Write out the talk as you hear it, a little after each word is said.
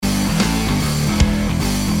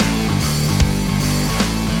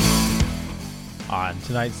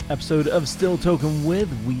tonight's episode of Still Token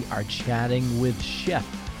With, we are chatting with Chef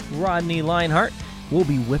Rodney Lionheart. We'll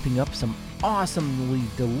be whipping up some awesomely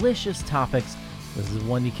delicious topics. This is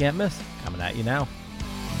one you can't miss. Coming at you now.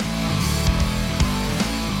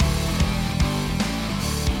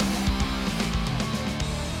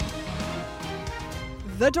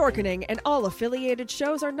 The Dorkening and all affiliated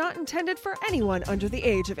shows are not intended for anyone under the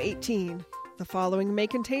age of 18. The following may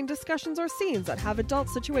contain discussions or scenes that have adult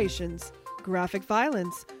situations, graphic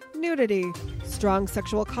violence, nudity, strong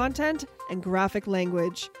sexual content, and graphic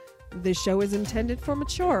language. This show is intended for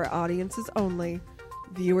mature audiences only.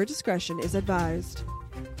 Viewer discretion is advised.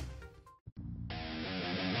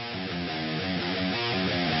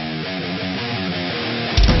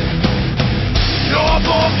 Your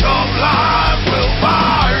book of life will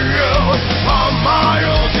buy you a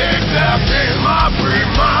mild except in my free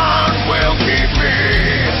mind will keep me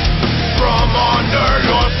from under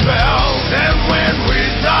your spell. And when we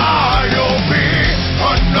die, you'll be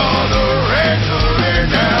another angel in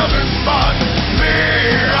heaven, but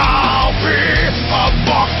me, I'll be a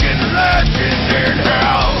fucking legend in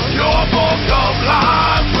hell. Your book of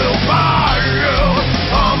life will buy you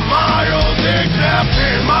a mild except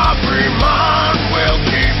in my free mind.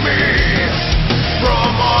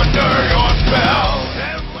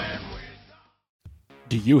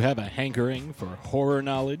 Do you have a hankering for horror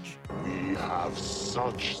knowledge? We have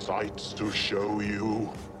such sights to show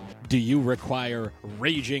you. Do you require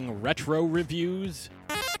raging retro reviews?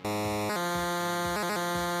 Do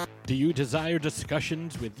you desire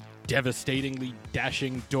discussions with devastatingly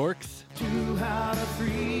dashing dorks?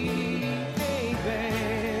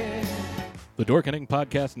 The Dorkening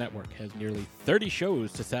Podcast Network has nearly 30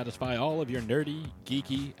 shows to satisfy all of your nerdy,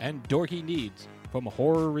 geeky, and dorky needs, from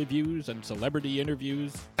horror reviews and celebrity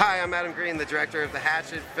interviews. Hi, I'm Adam Green, the director of the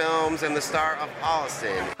Hatchet films and the star of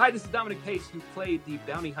Holliston. Hi, this is Dominic Pace, who played the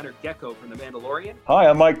bounty hunter Gecko from The Mandalorian. Hi,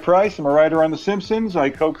 I'm Mike Price. I'm a writer on The Simpsons. I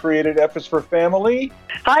co-created F is for Family.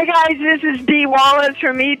 Hi, guys. This is Dee Wallace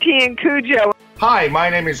from E.T. and Cujo. Hi, my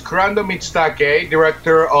name is Kurando Mitsutake,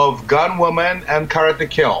 director of Gun Woman and Karate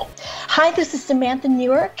Kill. Hi, this is Samantha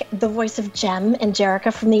Newark, the voice of Jem and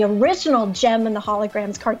Jerrica from the original Jem and the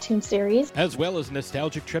Holograms cartoon series. As well as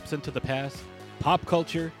nostalgic trips into the past, pop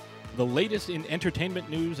culture, the latest in entertainment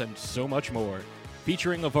news, and so much more,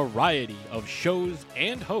 featuring a variety of shows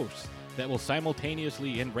and hosts that will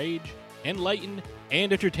simultaneously enrage, enlighten,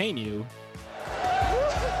 and entertain you.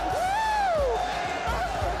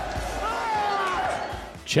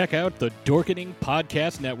 Check out the Dorkening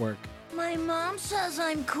Podcast Network. My mom says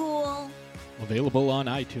I'm cool. Available on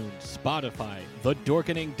iTunes, Spotify,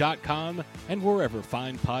 thedorkening.com, and wherever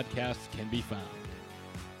fine podcasts can be found.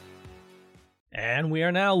 And we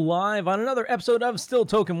are now live on another episode of Still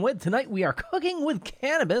Token With. Tonight we are cooking with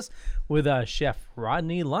cannabis with Chef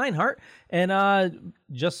Rodney Lionheart. And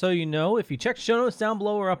just so you know, if you check show notes down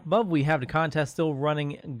below or up above, we have the contest still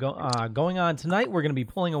running, going on tonight. We're going to be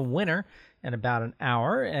pulling a winner in about an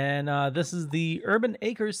hour. And this is the Urban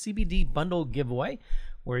Acres CBD bundle giveaway,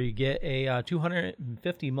 where you get a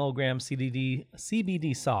 250 milligram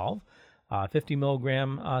CBD solve, 50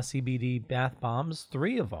 milligram CBD bath bombs,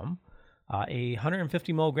 3 of them, a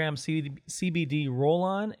 150 milligram CBD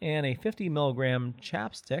roll-on, and a 50 milligram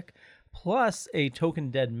chapstick, plus a Token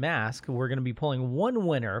Dead mask. We're going to be pulling one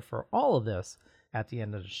winner for all of this at the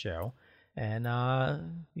end of the show. And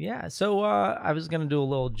yeah, so I was gonna do a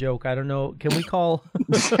little joke. I don't know. Can we call?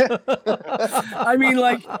 I mean,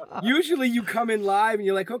 like, usually you come in live and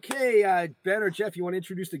you're like, okay, Ben or Jeff, you want to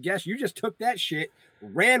introduce the guest? You just took that shit,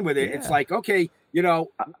 ran with it. Yeah. It's like, okay, you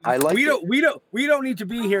know, I like we don't need to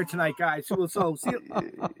be here tonight, guys. So see.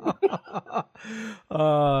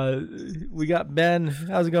 We got Ben.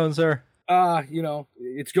 How's it going, sir? You know,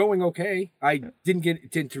 it's going okay. I didn't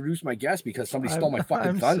get to introduce my guest because somebody stole my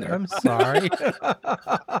fucking thunder. I'm sorry.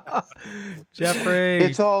 Jeffrey.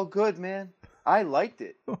 It's all good, man. I liked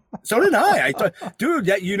it. So did I. I thought, dude,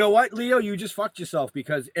 you know what, Leo? You just fucked yourself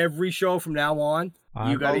because every show from now on,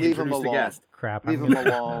 you got to introduce the guest. Crap. Leave him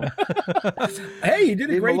alone. Hey, you did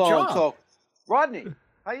a great job. So, Rodney,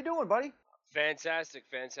 how you doing, buddy? Fantastic.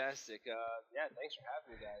 Yeah, thanks for having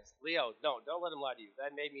me, guys. Leo, don't let him lie to you.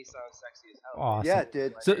 That made me sound sexy as hell. Awesome. Yeah, it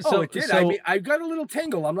did. It did. I mean, I got a little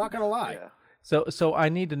tingle. I'm not gonna lie. Yeah. So I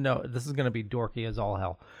need to know. This is gonna be dorky as all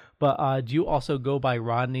hell. But do you also go by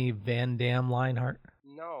Rodney Van Dam Lionheart?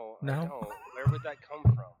 No. I No? don't. Where would that come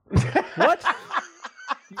from? What?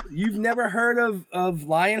 You've never heard of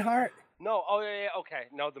Lionheart? No, yeah, okay.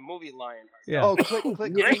 No, the movie Lionheart. Yeah. Oh, click.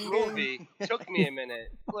 Great movie. Took me a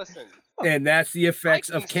minute. Listen. And that's the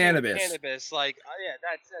effects I of cannabis. Cannabis, like, yeah,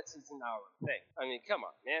 that's an hour thing. I mean, come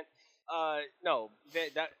on, man. No,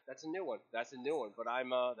 that's a new one. That's a new one. But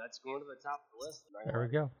I'm that's going to the top of the list. There we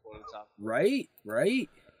go. Going to the top. Right.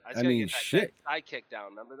 I mean, shit. That sidekick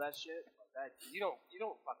down. Remember that shit? That you don't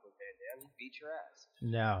fuck with Van Damme. He beat your ass.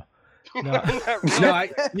 No.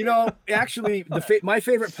 No, actually, my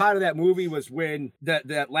favorite part of that movie was when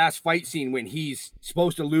that last fight scene when he's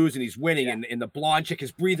supposed to lose and he's winning, and the blonde chick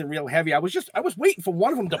is breathing real heavy. I was waiting for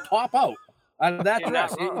one of them to pop out of that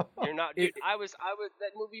dress. You're not. Dude, I was.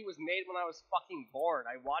 That movie was made when I was fucking bored.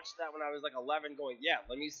 I watched that when I was like 11, going, yeah,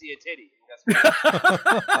 let me see a titty.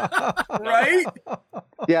 Right?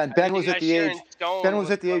 Yeah, and Ben was at the age. Ben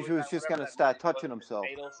was at the age who was just gonna start touching himself.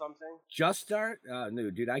 Just start?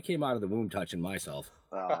 No, dude, I came out of the womb touching myself.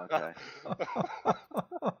 Oh, okay.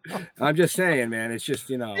 I'm just saying, man. It's just,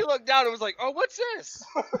 He looked down and was like, "Oh, what's this?"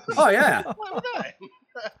 Oh yeah. What was that?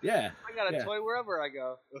 Yeah. I got a toy wherever I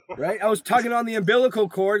go. Right? I was tugging on the umbilical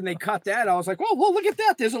cord and they cut that. I was like, "Whoa, look at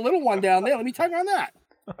that. There's a little one down there. Let me tug on that."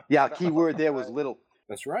 Yeah, key word there was little.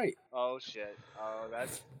 That's right. Oh shit. Oh,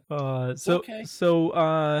 that's. Well,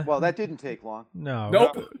 that didn't take long. No.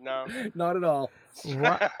 Nope. No. Not at all.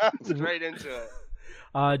 Straight into it.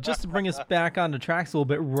 Just to bring us back on the tracks a little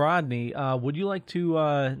bit, Rodney, would you like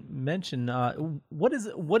to mention what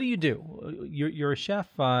do you do? You're a chef.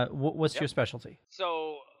 What's your specialty?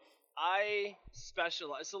 So I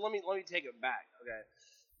specialize. So let me take it back. Okay.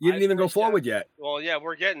 You didn't even go forward yet. Well, yeah,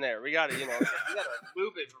 we're getting there. We got to, we got to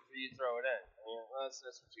move it before you throw it in. I mean, that's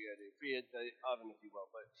what you got to do. Preheat the oven, if you will.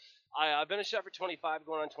 But I've been a chef for 25,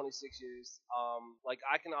 going on 26 years.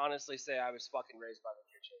 I can honestly say I was fucking raised by the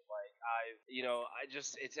kitchen.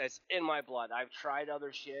 It's in my blood. I've tried other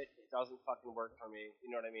shit. It doesn't fucking work for me. You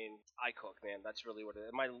know what I mean? I cook, man. That's really what it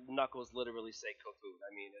is. My knuckles literally say cook food. I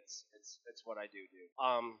mean, it's what I do.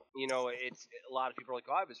 It's a lot of people are like,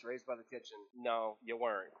 "Oh, I was raised by the kitchen." No, you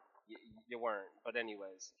weren't. You weren't. But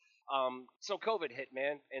anyways. So COVID hit,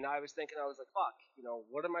 man, and I was thinking, I was like, fuck,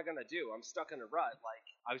 what am I going to do? I'm stuck in a rut. Like,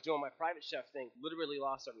 I was doing my private chef thing, literally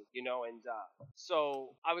lost everything, and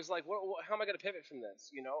so I was like, how am I going to pivot from this,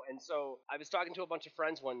 And so I was talking to a bunch of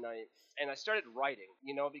friends one night, and I started writing,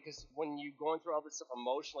 because when you're going through all this stuff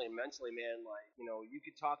emotionally and mentally, man, you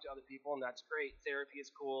could talk to other people, and that's great. Therapy is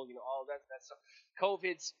cool, all that stuff.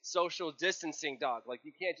 COVID's social distancing, dog. Like,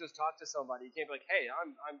 you can't just talk to somebody. You can't be like, hey, I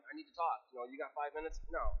need to talk. You got 5 minutes?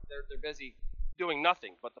 No, they're busy doing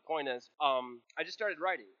nothing. But the point is, I just started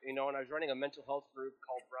writing, and I was running a mental health group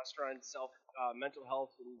called Restaurant Mental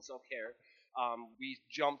Health and Self-Care. We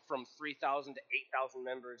jumped from 3,000 to 8,000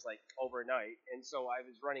 members like overnight, and so I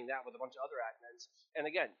was running that with a bunch of other admins, and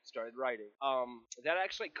again started writing. That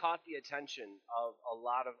actually caught the attention of a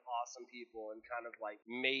lot of awesome people and kind of like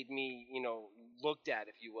made me, looked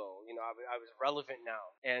at, if you will. I was relevant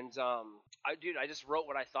now, and I just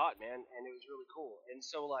wrote what I thought, man, and it was really cool. And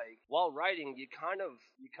so like while writing, you kind of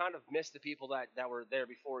miss the people that were there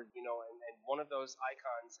before, and one of those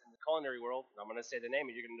icons in the culinary world, I'm gonna say the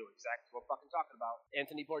name, and you're gonna know exactly what I'm talking about,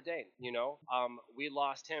 Anthony Bourdain. We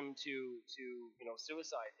lost him to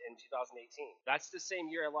suicide in 2018. That's the same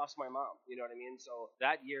year I lost my mom. You know what I mean? So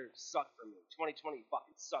that year sucked for me. 2020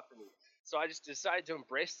 fucking sucked for me. So I just decided to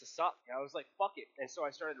embrace the suck. I was like, fuck it. And so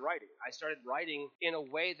I started writing. I started writing in a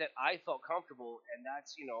way that I felt comfortable, and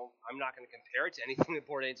that's, I'm not going to compare it to anything that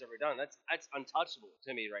Bourdain's ever done. That's untouchable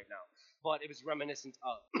to me right now. But it was reminiscent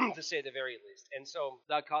of, to say the very least. And so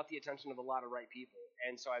that caught the attention of a lot of right people.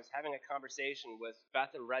 And so I was having a conversation with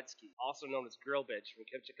Beth Aretsky, also known as Girl Bitch from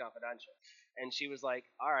Kimchi Confidential. And she was like,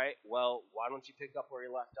 all right, well, why don't you pick up where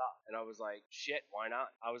you left off? And I was like, shit, why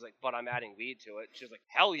not? I was like, but I'm adding weed to it. She was like,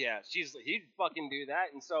 hell yeah. She's like, he'd fucking do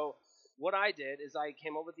that. And so what I did is I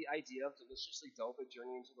came up with the idea of Deliciously Dope, a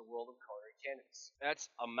journey into the world of culinary cannabis.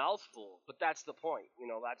 That's a mouthful, but that's the point.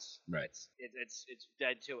 That's right. It's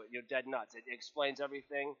dead to it. Dead nuts. It explains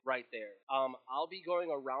everything right there. I'll be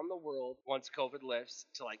going around the world once COVID lifts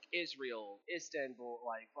to like Israel, Istanbul,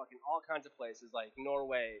 like fucking all kinds of places, like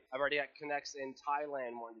Norway. I've already got connects in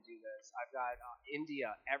Thailand wanting to do this. I've got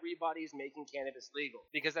India. Everybody's making cannabis legal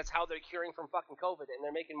because that's how they're curing from fucking COVID, and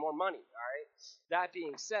they're making more money. All right. That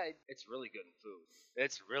being said, it's really good in food.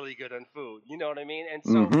 It's really good in food. You know what I mean? And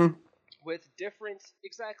so with different,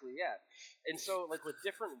 exactly, yeah. And so like with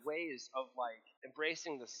different ways of like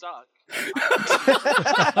embracing the suck.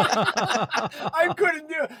 I couldn't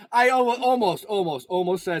do it. I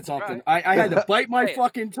almost said something. Right. I had to bite my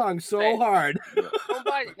fucking tongue so hard. Don't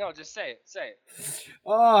bite it. No, just say it. Say it.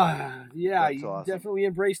 Oh, yeah, that's you awesome. Definitely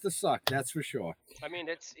embrace the suck. That's for sure. I mean,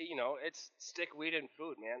 it's stick weed in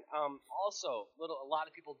food, man. Also, a lot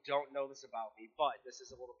of people don't know this about me, but this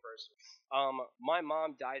is a little personal. My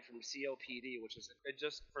mom died from COPD COPD, which is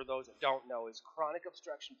just for those that don't know, is chronic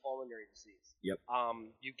obstruction pulmonary disease. Yep.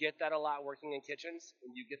 You get that a lot working in kitchens,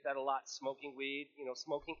 and you get that a lot smoking weed.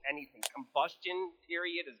 Smoking anything. Combustion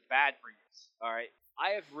period is bad for you. All right.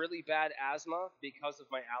 I have really bad asthma because of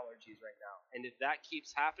my allergies right now, and if that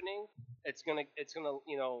keeps happening, it's gonna, it's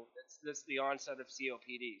the onset of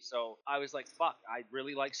COPD. So I was like, fuck, I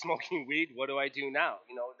really like smoking weed. What do I do now?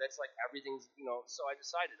 That's like everything's, so I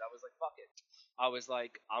decided, I was like, fuck it. I was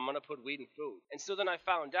like, I'm gonna put weed in food. And so then I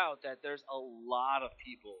found out that there's a lot of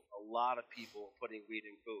people putting weed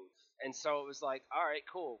in food. And so it was like, all right,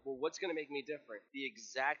 cool. Well, what's gonna make me different? The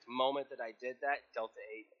exact moment that I did that, Delta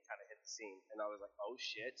 8 kind of hit the scene, and I was like, oh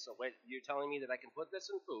shit. So wait, you're telling me that I can put this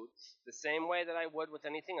in food the same way that I would with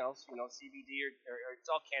anything else, CBD or it's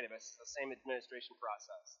all cannabis. It's the same administration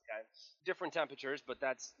process. Okay, different temperatures, but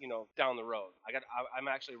that's down the road. I'm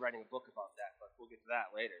actually writing a book about that, but we'll get to that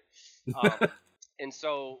later. And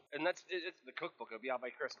that's it's the cookbook. It'll be out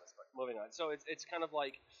by Christmas. But moving on. So it's kind of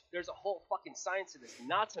like there's a whole fucking science to this.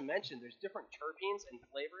 Not to mention there's different terpenes and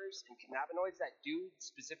flavors and cannabinoids that do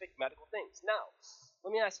specific medical things. Now,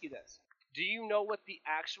 let me ask you this. Do you know what the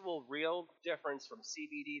actual real difference from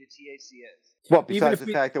CBD to THC is? Well, besides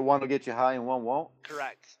the fact that one will get you high and one won't?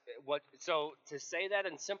 Correct. So to say that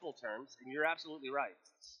in simple terms, and you're absolutely right.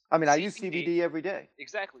 I mean, I use CBD every day.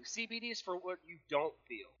 Exactly. CBD is for what you don't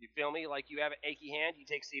feel. You feel me? Like you have an achy hand, you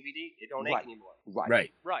take CBD, it don't ache anymore.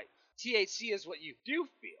 Right. THC is what you do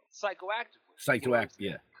feel, psychoactively. Psychoactive,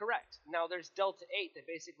 yeah. Correct. Now there's Delta 8 that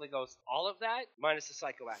basically goes all of that minus the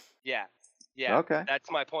psychoactive. Yeah. Okay.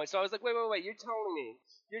 That's my point. So I was like, wait. You're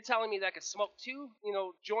telling me that I could smoke 2,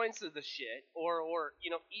 joints of the shit, or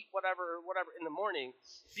eat whatever in the morning,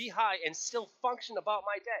 be high, and still function about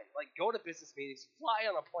my day. Like go to business meetings, fly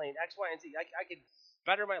on a plane, X, Y, and Z. I could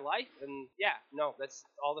better my life, and that's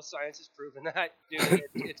all the science has proven that. Dude,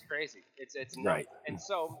 it's crazy. It's nuts. Right. And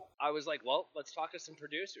so I was like, well, let's talk to some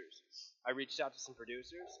producers. I reached out to some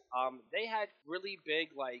producers. They had really big,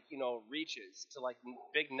 reaches to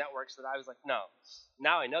big networks that I was like, no.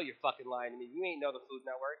 Now I know you're fucking lying to me. You ain't know the Food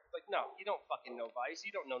Network. Like, no, you don't fucking know Vice.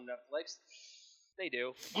 You don't know Netflix. They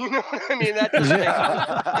do. You know what I mean? That's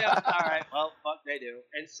yeah, all right. Well, fuck, they do.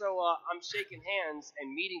 And so I'm shaking hands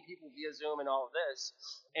and meeting people via Zoom and all of this,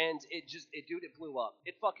 and it blew up.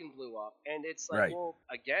 It fucking blew up. And it's like, well,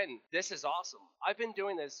 again, this is awesome. I've been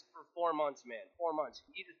doing this for 4 months, man. 4 months.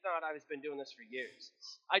 You'd have thought I've been doing this for years.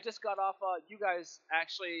 I just got off. You guys,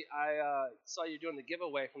 actually, I saw you doing the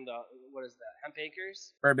giveaway from the, what is that, Hemp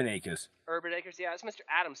Acres? Urban Acres. Urban Acres, yeah. It's Mr.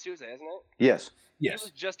 Adam Souza, isn't it? Yes. He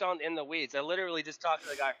was just on In the Weeds. I literally just talked to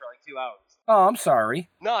the guy for 2 hours. Oh, I'm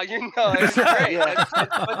sorry. No, it's great.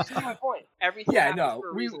 But you see my point. Everything happens for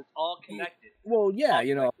a reason. It's all connected. Well, yeah,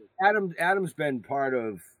 Adam's been part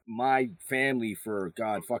of my family for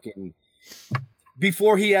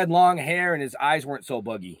before he had long hair and his eyes weren't so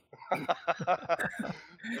buggy.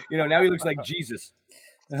 Now he looks like Jesus.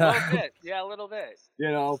 A little bit. Yeah, a little bit.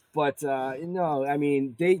 But I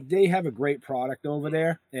mean, they have a great product over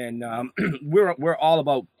there, and we're all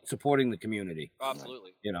about supporting the community.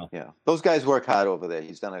 Absolutely. Yeah, those guys work hard over there.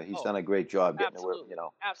 He's done a great job getting to work.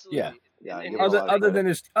 Absolutely. Yeah. Other than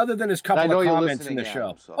his couple of comments in the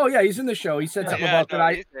show. So. Oh yeah, he's in the show. He said something about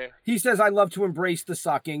that. He says I love to embrace the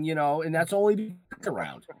sucking, and that's only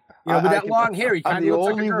around. With that long hair, he kind of looks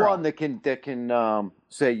like a girl. I'm the only one that can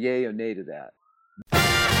say yay or nay to that.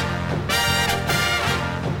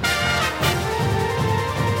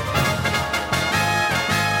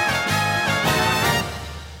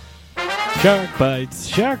 Shark Bites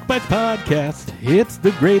Podcast. It's the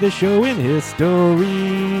greatest show in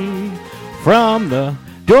history. From the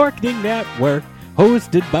Dorkening Network,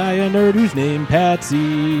 hosted by a nerd who's named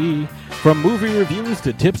Patsy. From movie reviews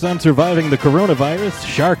to tips on surviving the coronavirus,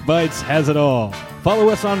 Shark Bites has it all. Follow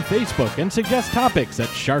us on Facebook and suggest topics at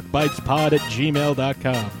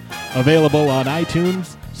sharkbitespod@gmail.com. Available on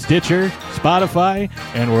iTunes, Stitcher, Spotify,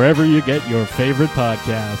 and wherever you get your favorite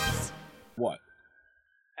podcasts. What?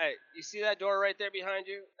 Hey, you see that door right there behind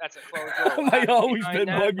you? That's a closed door. I always been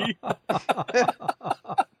buggy.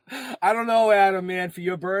 I don't know, Adam, man. For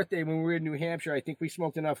your birthday, when we were in New Hampshire, I think we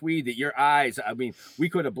smoked enough weed that your eyes, I mean, we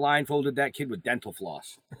could have blindfolded that kid with dental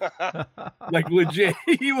floss. Legit.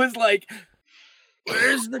 He was like,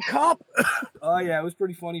 where's the cup? Oh, yeah, it was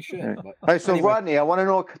pretty funny shit. All right, so anyway. Rodney, I want to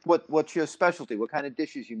know what's your specialty? What kind of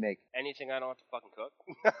dishes you make? Anything I don't have to fucking cook.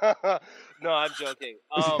 No, I'm joking.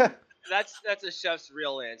 That's a chef's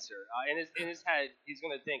real answer. In his head, he's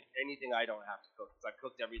gonna think anything I don't have to cook, because I've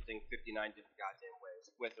cooked everything 59 different goddamn ways.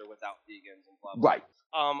 is with or without vegans and blah blah. Right.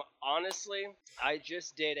 Honestly, I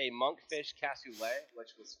just did a monkfish cassoulet,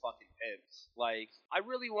 which was fucking pimps. Like, I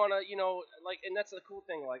really wanna, and that's the cool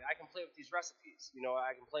thing. Like, I can play with these recipes.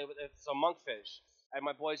 I can play with some monkfish. I had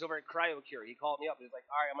my boys over at CryoCure. He called me up. He was like,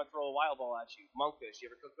 "All right, I'm gonna throw a wild ball at you. Monkfish. You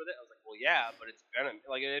ever cook with it?" I was like, "Well, yeah, but it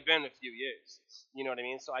had been a few years. You know what I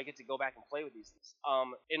mean? So I get to go back and play with these things.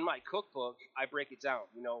 In my cookbook, I break it down.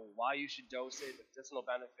 Why you should dose it, the medicinal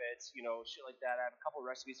benefits, shit like that. I have a couple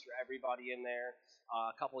recipes for everybody in there,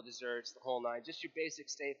 a couple of desserts, the whole nine, just your basic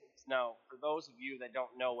staples. Now, for those of you that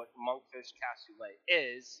don't know what monkfish cassoulet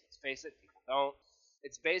is, let's face it, people don't.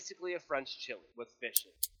 It's basically a French chili with fish in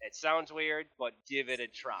it. It sounds weird, but give it a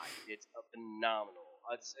try. It's phenomenal.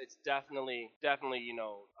 It's definitely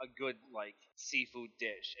a good seafood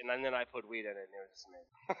dish. And then I put weed in it, and it was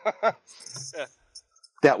just amazing.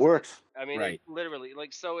 That works. I mean, right. Literally,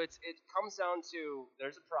 so it comes down to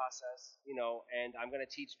there's a process, and I'm gonna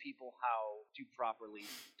teach people how to properly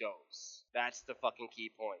dose. That's the fucking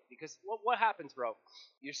key point. Because what happens, bro?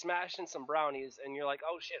 You're smashing some brownies, and you're like,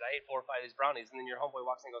 oh shit, I ate 4 or 5 of these brownies, and then your homeboy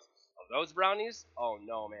walks in and goes, oh, those brownies? Oh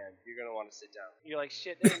no, man, you're gonna want to sit down. You're like,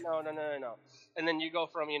 shit, no. And then you go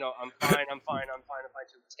from, I'm fine,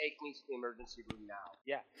 to take me to the emergency room now.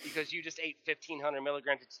 Yeah, because you just ate 1,500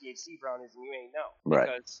 milligrams of THC brownies, and you ain't know.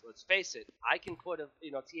 Right. Because let's face it, I can put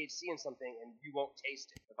THC in something, and you won't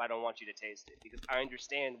taste it if I don't want you to taste it, because I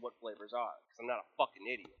understand what flavors are. Because I'm not a fucking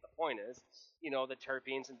idiot. The point is, the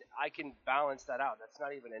terpenes, and I can balance that out. That's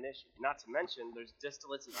not even an issue. Not to mention, there's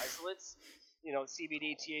distillates and isolates.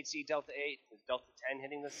 CBD, THC, Delta 8, there's Delta 10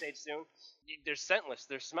 hitting this stage soon. They're scentless,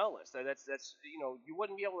 they're smellless. That's you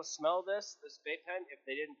wouldn't be able to smell this vape pen if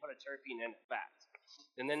they didn't put a terpene in it. Fact.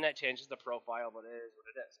 And then that changes the profile, but it is what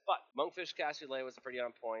it is. But monkfish cassoulet was pretty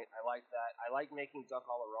on point. I like that. I like making duck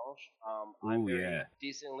à l'orange. I'm very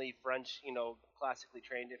decently French, classically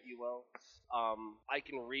trained, if you will. I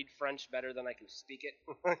can read French better than I can speak it.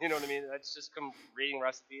 You know what I mean? That's just reading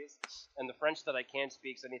recipes. And the French that I can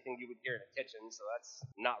speak is anything you would hear in a kitchen, so that's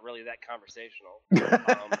not really that conversational.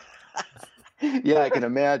 Yeah, I can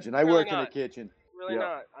imagine. I work in a kitchen. Really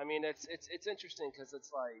not. I mean, it's interesting because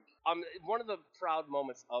it's like one of the proud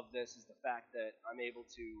moments of this is the fact that I'm able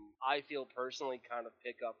to, I feel personally, kind of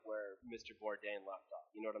pick up where Mr. Bourdain left off.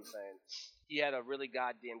 You know what I'm saying? He had a really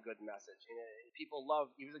goddamn good message. People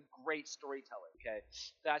loved. He was a great storyteller. Okay,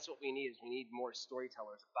 that's what we need. We need more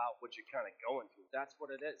storytellers about what you're kind of going through. That's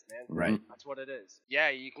what it is, man. Right. That's what it is.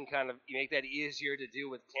 Yeah, you can you make that easier to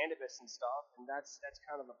do with cannabis and stuff, and that's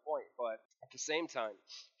kind of the point. But at the same time,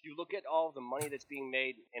 if you look at all the money that's being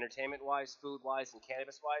made entertainment-wise, food-wise, and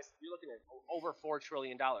cannabis-wise, you're looking at over $4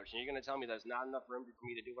 trillion. And you're going to tell me there's not enough room for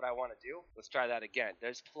me to do what I want to do? Let's try that again.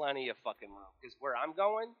 There's plenty of fucking room. Because where I'm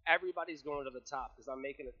going, everybody's going to the top. Because I'm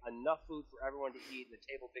making enough food for everyone to eat and the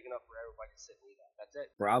table big enough for everybody to sit and eat at. That's it.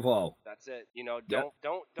 Bravo. That's it. Don't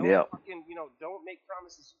fucking, don't make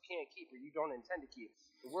promises you can't keep or you don't intend to keep.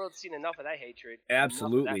 The world's seen enough of that hatred.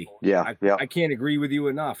 Absolutely. I I can't agree with you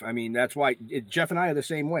enough. I mean, that's why Jeff and I are the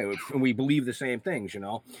same way. And we believe the same things,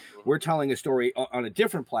 We're telling a story on a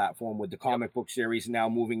different platform with the comic book series, now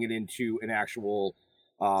moving it into an actual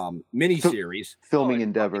mini-series. Filming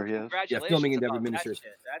endeavor, Yeah, filming endeavor miniseries.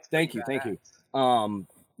 Thank you.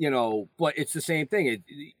 But it's the same thing.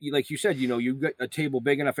 Like you said, you got a table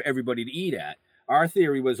big enough for everybody to eat at. Our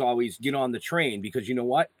theory was always get on the train because you know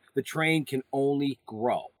what? The train can only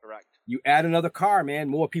grow. Correct. You add another car, man,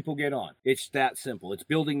 more people get on. It's that simple. It's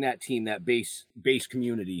building that team, that base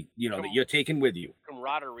community, that you're taking with you.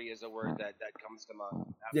 Camaraderie is a word that comes to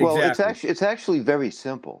mind. Well, it's actually very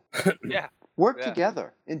simple. Yeah. Work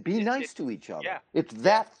together and be nice to each other. Yeah. It's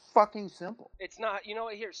that fucking simple. It's not,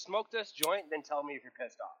 here, smoke this joint, then tell me if you're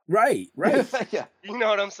pissed off. Right. Yeah. You know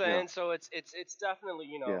what I'm saying? Yeah. So it's definitely,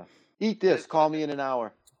 Yeah. Eat this. Call me in an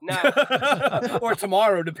hour. No. Or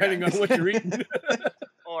tomorrow, depending on what you're eating.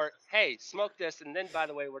 Or, hey, smoke this, and then, by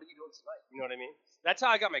the way, what are you doing tonight? You know what I mean? That's how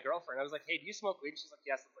I got my girlfriend. I was like, hey, do you smoke weed? She's like,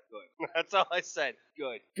 yes. I was like, good. That's all I said.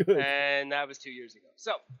 Good. And that was 2 years ago.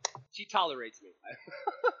 So, she tolerates me.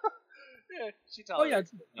 Yeah, she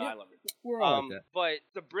tolerates me. No, I love her. We're all like that. But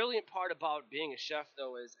the brilliant part about being a chef,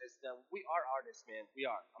 though, is that we are artists, man. We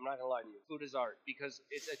are. I'm not going to lie to you. Food is art because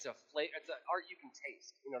it's an art you can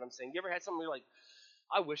taste. You know what I'm saying? You ever had something where you're like,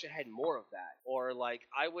 I wish I had more of that. Or like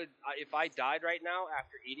if I died right now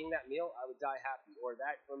after eating that meal, I would die happy. Or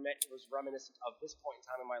that was reminiscent of this point in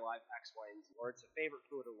time in my life, X, Y, and Z. Or it's a favorite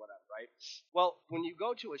food or whatever, right? Well, when you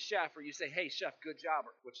go to a chef or you say, hey, chef, good job,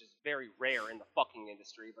 which is very rare in the fucking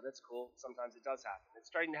industry, but it's cool. Sometimes it does happen.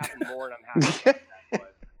 It's starting to happen more and I'm happy about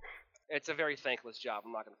that. But it's a very thankless job.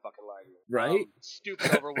 I'm not gonna fucking lie to you. Right?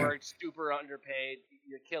 Stupid overworked, super underpaid.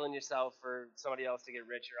 You're killing yourself for somebody else to get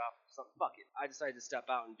richer off. So fuck it. I decided to step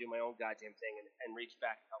out and do my own goddamn thing and reach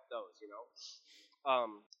back and help those.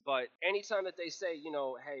 But anytime that they say,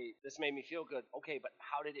 hey, this made me feel good. Okay, but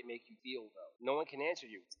how did it make you feel though? No one can answer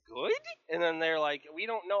you. Good? And then they're like, we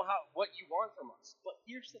don't know what you want from us. But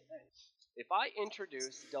here's the thing. If I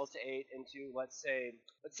introduce Delta 8 into, let's say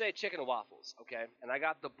chicken and waffles, okay? And I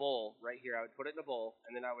got the bowl right here. I would put it in a bowl,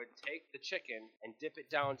 and then I would take the chicken and dip it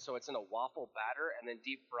down so it's in a waffle batter, and then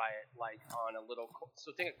deep fry it like on a little.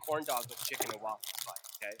 So think of corn dog with chicken and waffles,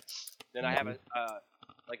 okay? Then I have a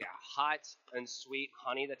hot and sweet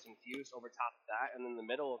honey that's infused over top of that, and in the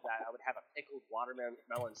middle of that, I would have a pickled watermelon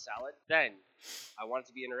salad. Then I want it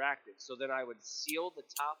to be interactive, so then I would seal the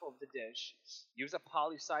top of the dish, use a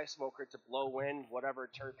poli-sci smoker to blow in whatever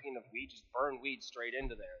terpene of weed, just burn weed straight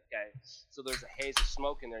into there, okay? So there's a haze of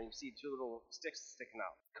smoke in there, and you see two little sticks sticking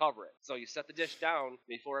out. Cover it. So you set the dish down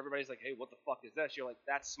before everybody's like, hey, what the fuck is this? You're like,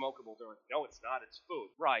 that's smokable. They're like, no, it's not. It's food.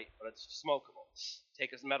 Right, but it's smokable.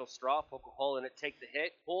 Take a metal straw, poke a hole in it, take the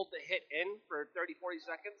hit, hold the hit in for 30, 40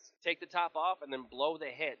 seconds, take the top off, and then blow the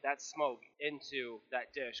hit, that smoke, into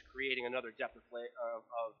that dish, creating another depth of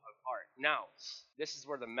art. Now, this is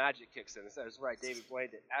where the magic kicks in. This is where I David Blaine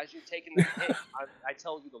it. As you're taking the hit, I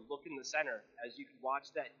tell you to look in the center, as you can watch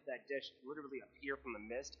that dish literally appear from the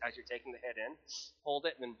mist as you're taking the hit in, hold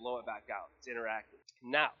it, and then blow it back out. It's interactive.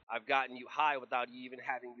 Now, I've gotten you high without even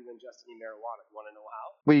having you ingest any marijuana. You want to know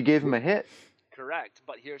how? Well, you gave him a hit. Correct,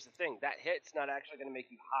 but here's the thing. That hit's not actually going to make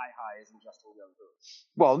you high as ingesting young food.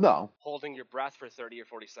 Well, no. Holding your breath for 30 or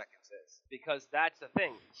 40 seconds is. Because that's the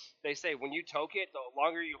thing. They say when you toke it, the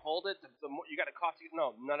longer you hold it, the more you got to cough.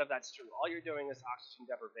 No, none of that's true. All you're doing is oxygen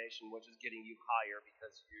deprivation, which is getting you higher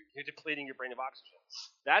because you're depleting your brain of oxygen.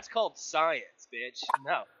 That's called science, bitch.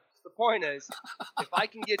 No. The point is, if I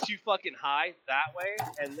can get you fucking high that way,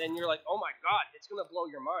 and then you're like, oh my god, it's going to blow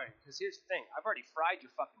your mind. Because here's the thing. I've already fried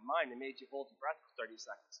your fucking mind and made you hold your breath for 30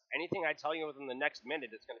 seconds. Anything I tell you within the next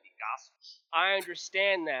minute is going to be gossip. I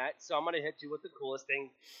understand that, so I'm going to hit you with the coolest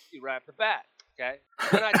thing right off the bat. Okay?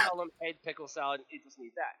 Then I tell them, hey, pickle salad, eat this and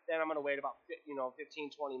eat that. Then I'm going to wait about 15,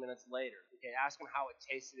 20 minutes later. Okay, ask them how it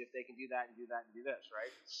tasted, if they can do that and do that and do this, right?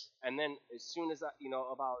 And then as soon as,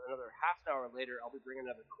 about another half an hour later, I'll be bringing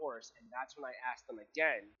another course, and that's when I ask them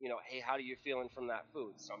again, hey, how are you feeling from that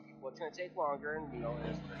food? Some people it's going to take longer, and, it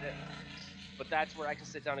is what it is. But that's where I can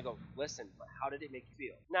sit down and go, listen, but how did it make you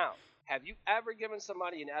feel? Now, have you ever given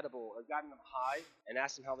somebody an edible or gotten them high and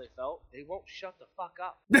asked them how they felt? They won't shut the fuck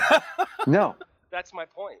up. No. That's my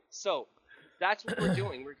point. So, that's what we're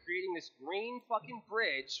doing. We're creating this green fucking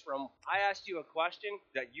bridge from I asked you a question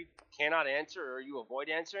that you cannot answer or you avoid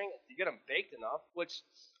answering. You get them baked enough, which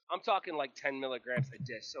I'm talking like 10 milligrams a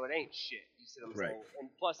dish, so it ain't shit. You see what I'm saying? And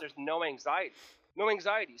plus, there's no anxiety. No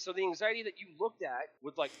anxiety. So the anxiety that you looked at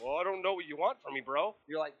with like, well, I don't know what you want from me, bro.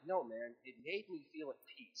 You're like, no, man, it made me feel at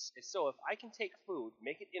peace. And so if I can take food,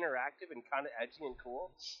 make it interactive and kind of edgy and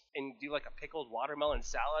cool, and do like a pickled watermelon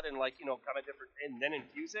salad and like, kind of different, and then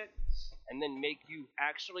infuse it, and then make you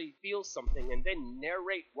actually feel something, and then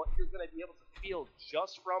narrate what you're going to be able to feel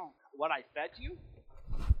just from what I fed you,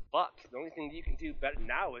 fuck, the only thing you can do better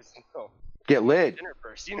now is, get laid. Dinner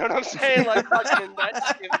first. You know what I'm saying? Like,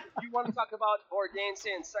 if you want to talk about Bourdain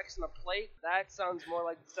saying sex on a plate, that sounds more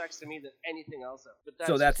like sex to me than anything else. But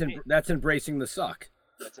that's embracing the suck.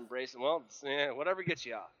 That's embracing. Well, whatever gets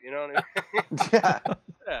you off. You know what I mean? Yeah.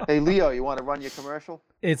 Hey, Leo, you want to run your commercial?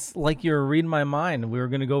 It's like you're reading my mind. We were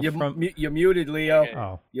going to go from... You're muted, Leo. Yeah.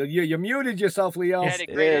 Oh. You muted yourself, Leo. You had a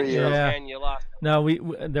great intro, man. You lost. No,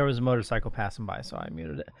 there was a motorcycle passing by, so I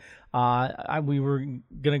muted it. We were going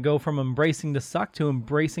to go from embracing the suck to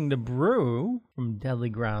embracing the brew from Deadly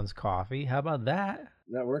Grounds Coffee. How about that?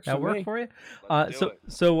 That works that for work me. for you?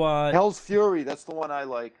 So Hell's Fury, that's the one I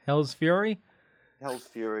like. Hell's Fury? Hell's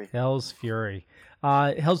Fury. Hell's Fury.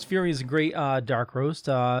 Hell's Fury is a great dark roast.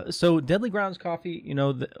 So Deadly Grounds Coffee,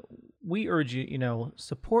 we urge you,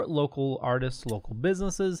 support local artists, local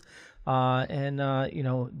businesses, and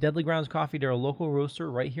Deadly Grounds Coffee, they're a local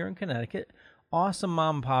roaster right here in Connecticut. Awesome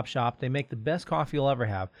mom and pop shop. They make the best coffee you'll ever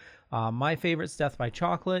have. My favorite's Death by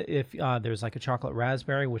Chocolate. If there's like a chocolate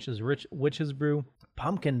raspberry, which is Witch's Brew.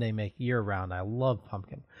 Pumpkin they make year round. I love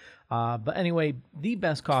pumpkin. But anyway, the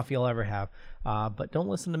best coffee you'll ever have. But don't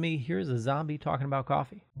listen to me. Here's a zombie talking about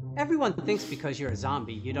coffee. Everyone thinks because you're a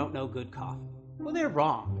zombie, you don't know good coffee. Well, they're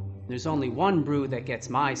wrong. There's only one brew that gets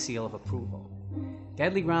my seal of approval.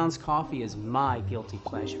 Deadly Grounds Coffee is my guilty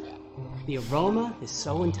pleasure. The aroma is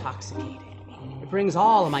so intoxicating. It brings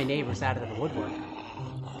all of my neighbors out of the woodwork.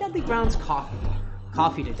 Deadly Grounds Coffee.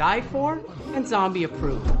 Coffee to die for, and zombie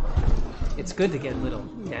approved. It's good to get a little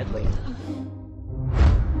deadly.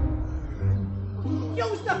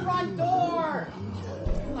 Use the front door!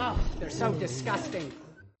 Oh, they're so disgusting.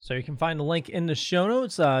 So you can find the link in the show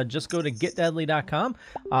notes. Just go to getdeadly.com.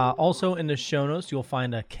 Also in the show notes, you'll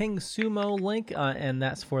find a King Sumo link, and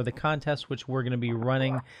that's for the contest, which we're going to be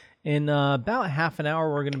running in about half an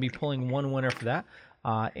hour. We're going to be pulling one winner for that.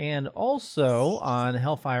 And also on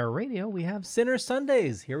Hellfire Radio, we have Sinner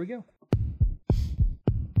Sundays. Here we go.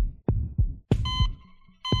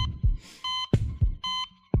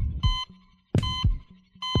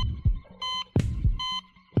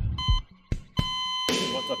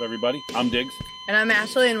 What's up, everybody? I'm Diggs. And I'm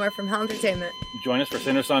Ashley, and we're from Hell Entertainment. Join us for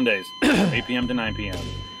Sinner Sundays, 8 p.m. to 9 p.m.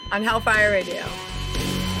 on Hellfire Radio.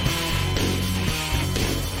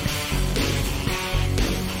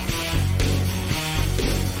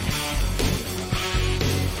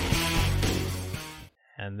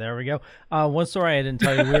 And there we go. One story I didn't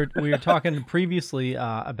tell you. We were talking previously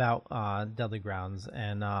about Deadly Grounds,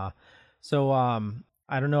 and so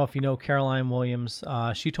I don't know if you know Caroline Williams.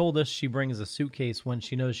 She told us she brings a suitcase when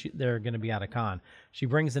she knows they're going to be at a con. She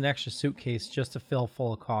brings an extra suitcase just to fill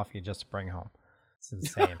full of coffee just to bring home. It's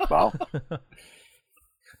insane. Wow.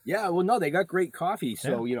 Yeah, well, no, they got great coffee.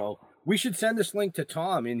 So, you know, we should send this link to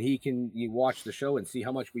Tom, and he can watch the show and see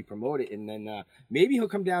how much we promote it. And then maybe he'll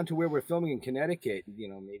come down to where we're filming in Connecticut. You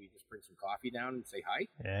know, maybe just bring some coffee down and say hi.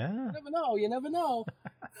 Yeah. You never know. You never know.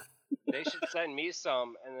 They should send me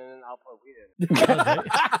some, and then I'll put weed in.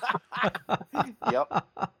 Yep.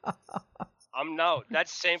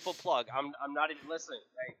 That's shameful plug. I'm not even listening.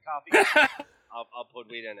 Hey, coffee. I'll put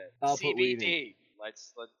weed in it. I'll put weed CBD.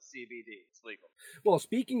 Let's CBD. It's legal. Well,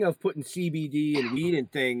 speaking of putting CBD and weed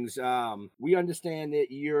and things, we understand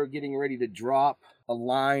that you're getting ready to drop a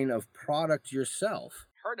line of product yourself.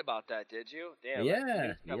 Heard about that, did you? Damn.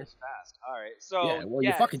 Yeah. That was fast. All right. So yeah, well,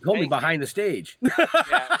 you fucking told me behind the stage. Yeah,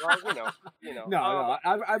 well, you know. No,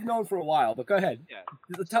 I've known for a while, but go ahead. Yeah.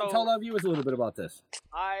 Tell our viewers a little bit about this.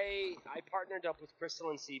 I partnered up with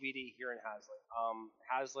Crystalline CBD here in Hazlitt.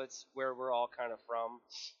 Hazlitt's where we're all kind of from.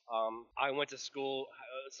 I went to school.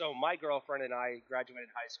 So my girlfriend and I graduated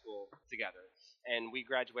high school together, and we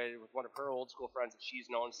graduated with one of her old school friends that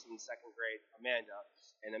she's known since second grade, Amanda.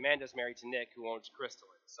 And Amanda's married to Nick, who owns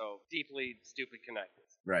Crystalline. So deeply, stupid connected.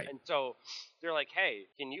 Right. And so they're like, "Hey,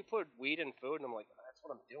 can you put weed in food?" And I'm like, "That's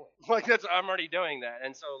what I'm doing." I'm already doing that.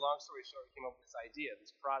 And so, long story short, we came up with this idea,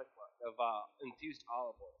 this product line of infused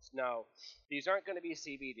olive oils. Now, these aren't going to be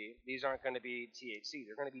CBD. These aren't going to be THC.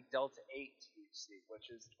 They're going to be Delta 8 THC,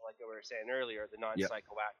 which is, like we were saying earlier, the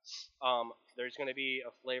non-psychoactive. There's going to be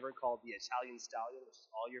a flavor called the Italian Stallion, which is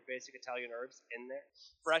all your basic Italian herbs in there.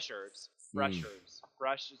 Fresh herbs.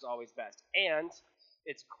 Fresh is always best. And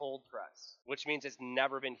it's cold pressed, which means it's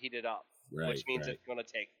never been heated up. Which means it's gonna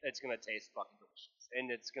taste fucking delicious, and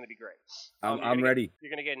it's gonna be great. I'm ready. You're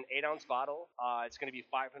gonna get an 8-ounce bottle. It's gonna be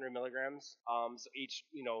 500 milligrams. So each,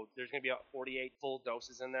 there's gonna be about 48 full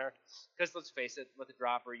doses in there. Because let's face it, with the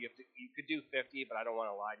dropper, you could do 50, but I don't want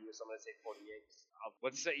to lie to you, so I'm gonna say 48.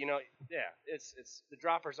 Let's say, it's the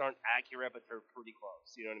droppers aren't accurate, but they're pretty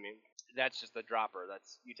close. You know what I mean? That's just the dropper.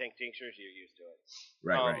 You take tinctures, you're used to it.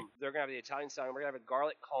 Right. They're gonna have the Italian style. We're gonna have a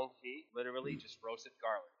garlic confit, literally just roasted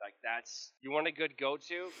garlic. Like you want a good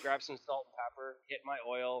go-to? Grab some salt and pepper, hit my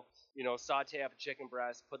oil, saute up a chicken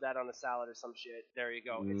breast, put that on a salad or some shit. There you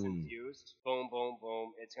go. It's infused. Boom, boom,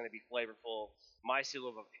 boom. It's gonna be flavorful. My seal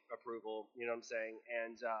of approval. You know what I'm saying?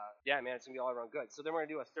 And yeah, man, it's gonna be all around good. So then we're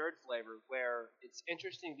gonna do a third flavor where it's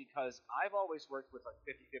interesting because I've always worked with like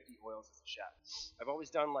 50-50 oils as a chef. I've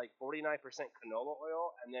always done like 49% canola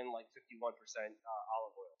oil and then like 51%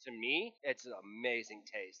 olive oil. To me, it's an amazing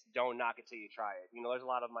taste. Don't knock it till you try it. There's a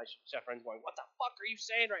lot of my chef friends going, "What the fuck are you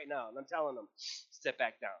saying right now?" And I'm telling them, sit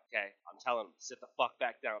back down, okay? I'm telling them, sit the fuck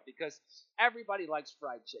back down, because everybody likes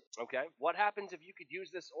fried chicken, okay? What happens if you could use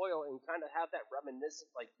this oil and kind of have that reminiscent,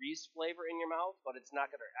 like, grease flavor in your mouth, but it's not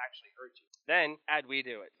going to actually hurt you? Then add weed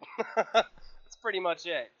to it. That's pretty much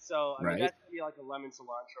it. So, I mean, that's going to be like a lemon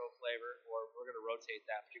cilantro flavor, or we're going to rotate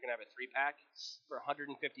that. But you're going to have a 3-pack for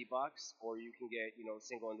 $150, or you can get,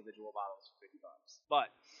 single individual bottles for $50. But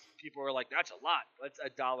people are like, that's a lot. That's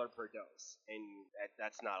 $1 per dose. And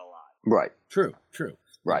that's not a lot. Right. True.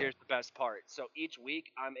 Right. Here's the best part. So each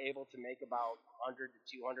week, I'm able to make about 100 to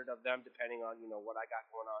 200 of them, depending on, what I got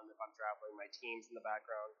going on. If I'm traveling, my team's in the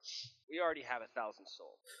background. We already have 1,000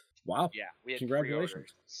 sold. Wow. Yeah, we had Congratulations.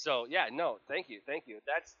 pre-orders. So yeah, no, thank you. That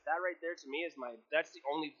right there to me is that's the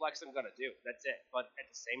only flex I'm gonna do. That's it. But at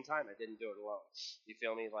the same time, I didn't do it alone. You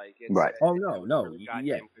feel me? Like it's Right. Oh no, really yeah,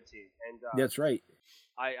 goddamn good team. And that's right.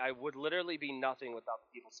 I would literally be nothing without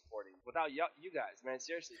the people supporting. Without you guys, man.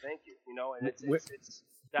 Seriously, thank you. You know, and it's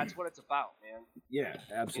that's what it's about, man. Yeah,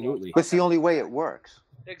 absolutely. But it's the only way it works.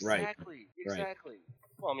 Exactly. Right. Exactly.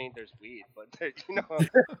 Well, I mean, there's weed, but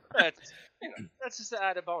that's just an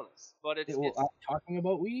added bonus. But it's talking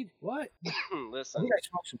about weed. What? Listen, I think I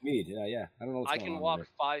smoked some weed. Yeah. I don't know. What's I going can on walk there.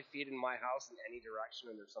 5 feet in my house in any direction,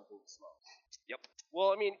 and there's something to smoke. Yep.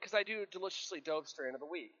 Well, I mean, because I do deliciously dope strain of the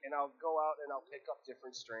week, and I'll go out and I'll pick up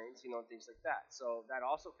different strains, and things like that. So that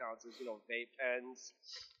also counts as vape pens,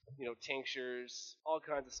 tinctures, all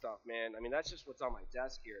kinds of stuff, man. I mean, that's just what's on my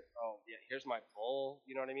desk here. Oh yeah, here's my bowl.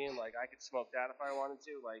 You know what I mean? Like I could smoke that if I wanted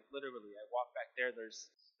to. Like literally, I walk back there.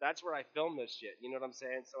 That's where I film this shit. You know what I'm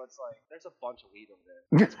saying? So it's like there's a bunch of weed over there.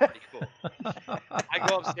 It's pretty cool. I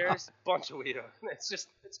go upstairs, bunch of weed over there.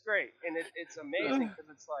 It's great, and it's amazing because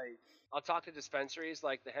it's like I'll talk to dispensaries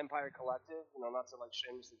like the Hempire Collective. Not to like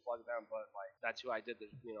shamelessly plug them, but like that's who I did the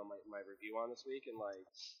my review on this week, and like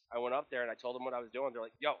I went up there and I told them what I was doing. They're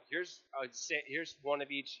like, "Yo, here's one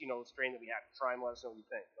of each strain that we have. Try and let us know what you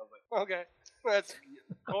think." I was like, "Okay, that's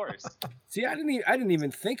of course." See, I didn't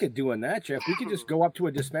even think of doing that, Jeff. We could just go up to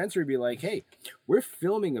a dispensary and be like, "Hey, we're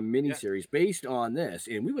filming a mini-series based on this,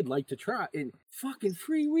 and we would like to try and fucking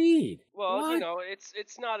free weed." Well,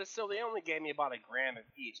 it's not so they only gave me about a gram of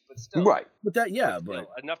each, but still. Right. But that, but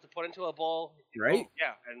enough to put into a bowl. Right.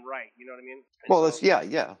 Yeah, and right. You know what I mean? And Well, it's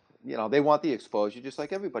yeah. They want the exposure, just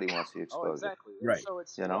like everybody wants the exposure. Oh, exactly. And right. So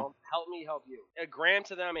it's help me help you. A gram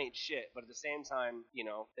to them ain't shit, but at the same time,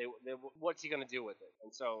 they what's he gonna do with it?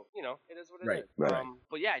 And so it is what it is. Right.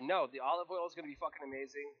 But yeah, no, the olive oil is gonna be fucking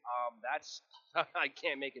amazing. That's I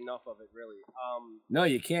can't make enough of it, really. No,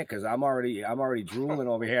 you can't, because I'm already drooling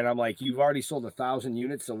over here, and I'm like, you've already sold 1,000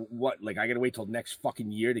 units, so what? Like, I gotta wait till next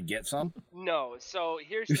fucking year to get some? No. So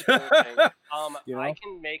here's the thing. I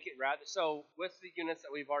can make it rather. So with the units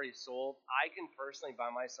that we've already sold, I can personally by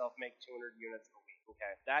myself make 200 units a week.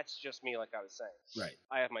 Okay, that's just me, like I was saying. Right.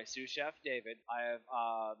 I have my sous chef David. I have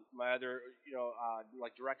my other,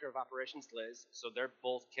 like director of operations Liz. So they're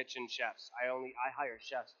both kitchen chefs. I hire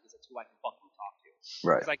chefs because it's who I can fucking talk to.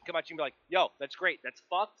 Right. Because I can come at you and be like, "Yo, that's great. That's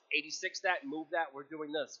fucked. 86 that. Move that. We're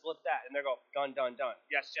doing this. Flip that." And they go, "Done.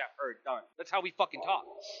 Yes, chef. Heard. Done." That's how we fucking talk.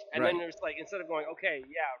 And then there's like instead of going, "Okay,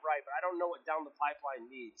 yeah, right, but I don't know what down the pipeline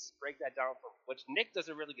needs. Break that down for me," which Nick does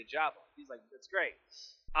a really good job of. He's like, "That's great.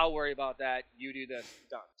 I'll worry about that. You do this.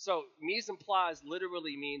 Done." So mise en place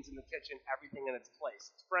literally means in the kitchen everything in its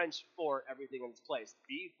place. It's French for everything in its place.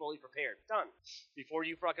 Be fully prepared. Done. Before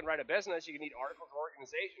you fucking write a business, you need articles of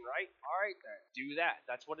organization, right? All right then. Do that.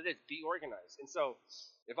 That's what it is. Be organized. And so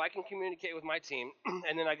if I can communicate with my team,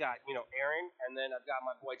 and then I got, Aaron, and then I've got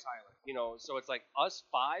my boy Tyler, so it's like us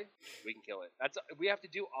 5, we can kill it. We have to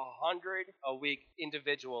do 100 a week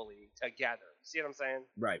individually together. See what I'm saying?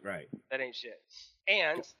 Right. That ain't shit.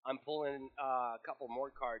 And I'm pulling a couple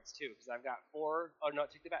more cards too, because I've got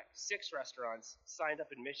 6 restaurants signed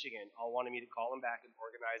up in Michigan, all wanting me to call them back and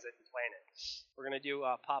organize it and plan it. We're gonna do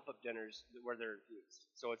pop-up dinners where they're used.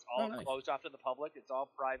 So it's all closed off to the public. It's all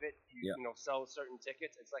private. You sell certain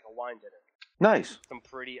tickets. It's like a wine dinner. Nice.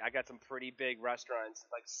 I got some pretty big restaurants,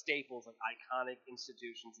 like staples, like iconic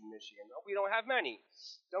institutions in Michigan. We don't have many.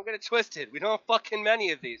 Don't get it twisted. We don't have fucking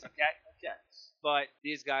many of these, okay? But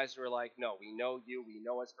these guys were like, "No, we know you. We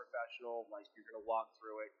know it's professional. Like, you're going to walk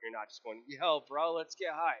through it. You're not just going, 'Yo, bro, let's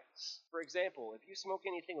get high.'" For example, if you smoke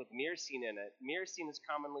anything with myrcene in it, myrcene is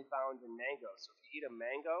commonly found in mango. So if you eat a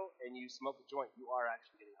mango and you smoke a joint, you are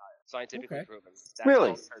actually getting higher. Scientifically proven. That's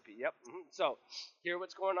really? Terpene. Yep. So hear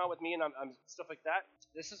what's going on with me and I'm stuff like that.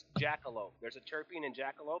 This is jackalope. There's a terpene in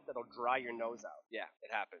jackalope that'll dry your nose out. Yeah,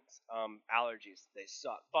 it happens. Allergies, they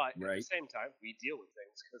suck. But at the same time, we deal with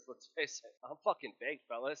things because let's face it, I'm fucking baked,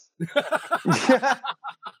 fellas.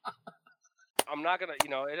 I'm not gonna,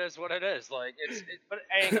 it is what it is. Like but it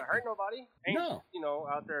ain't gonna hurt nobody. Ain't,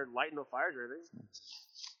 out there lighting the fires or anything.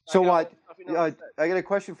 So what? I got a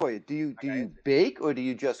question for you. Do you bake or do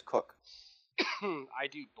you just cook? I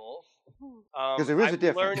do both. Because there is a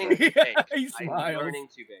difference. Learning to bake. I'm learning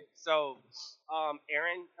to bake. So,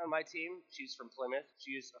 Erin on my team, she's from Plymouth.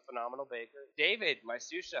 She's a phenomenal baker. David, my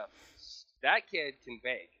sous chef, that kid can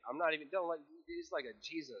bake. I'm not even he's like a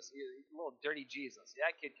Jesus, he's a little dirty Jesus.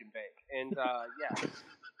 That kid can bake, and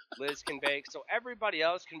Liz can bake. So everybody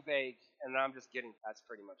else can bake, and I'm just kidding. That's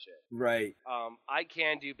pretty much it. Right. I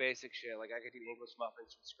can do basic shit. Like I can do English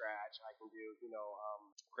muffins from scratch. I can do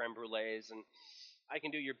creme brulees, and I can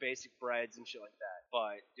do your basic breads and shit like that.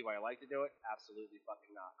 But do I like to do it? Absolutely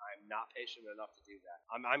fucking not. I'm not patient enough to do that.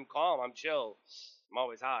 I'm calm. I'm chill. I'm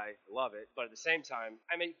always high. I love it. But at the same time,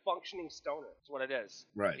 I'm a functioning stoner. That's what it is.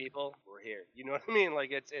 Right. People, we're here. You know what I mean?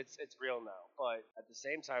 Like, it's real now. But at the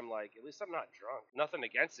same time, like, at least I'm not drunk. Nothing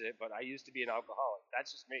against it, but I used to be an alcoholic.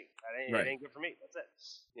 That's just me. It ain't good for me. That's it.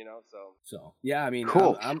 You know, So yeah, I mean,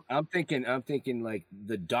 Cool. I'm thinking like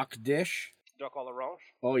the duck dish. duck à l'orange.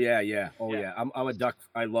 Oh yeah. I'm a duck.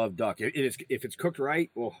 I love duck. If it's cooked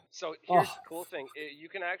right. Oh. So here's the cool thing: you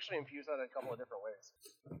can actually infuse that in a couple of different ways.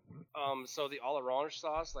 So the à l'orange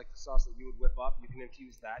sauce, like the sauce that you would whip up, you can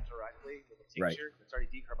infuse that directly with a tincture that's already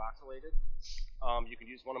decarboxylated. You can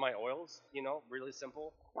use one of my oils. You know, really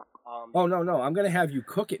simple. Oh no! I'm gonna have you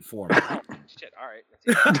cook it for me. Shit. All right.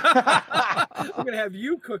 I'm gonna have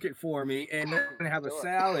you cook it for me, and then I'm gonna have a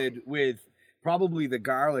salad with probably the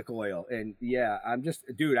garlic oil. And yeah, I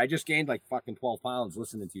just gained like fucking 12 pounds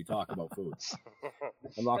listening to you talk about food.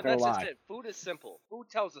 I'm not gonna lie. Just it. Food is simple. Food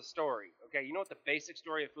tells a story. Okay, you know what the basic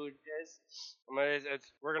story of food is?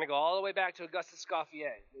 We're gonna go all the way back to Auguste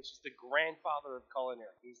Escoffier, which is the grandfather of culinary.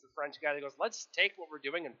 He's the French guy that goes, let's take what we're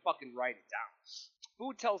doing and fucking write it down.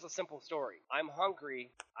 Food tells a simple story. I'm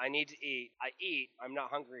hungry. I need to eat. I eat. I'm not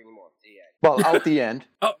hungry anymore. The end. Well, out the end.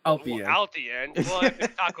 Out the end. Out the end. Well, if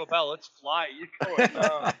it's Taco Bell, let's fly. You're going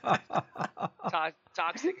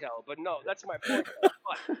toxic hell. But no, that's my point.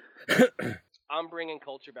 But I'm bringing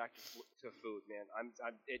culture back to food, man.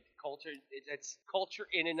 It's culture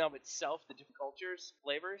in and of itself. The different cultures,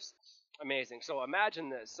 flavors. Amazing. So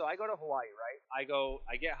imagine this. So I go to Hawaii, right? I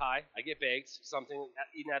get high, I get baked, something,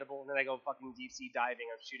 eat an edible, and then I go fucking deep sea diving.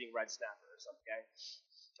 I'm shooting red snapper or something, okay?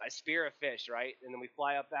 I spear a fish, right? And then we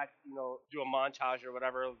fly up back, do a montage or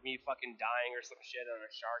whatever of me fucking dying or some shit on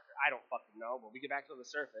a shark. I don't fucking know, but we get back to the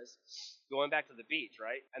surface, going back to the beach,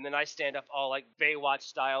 right? And then I stand up all like Baywatch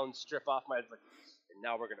style and strip off my, like, and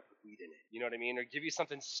now we're gonna put weed in it. You know what I mean? Or give you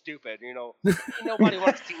something stupid. Nobody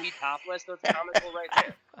wants to see me topless. That's comical right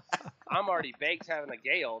there. I'm already baked, having a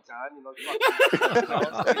gay old time. So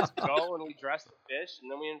we just go and we dress the fish,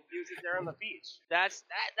 and then we infuse it there on the beach. That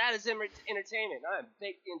is entertainment. I'm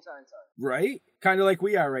baked the entire time. Right? Kind of like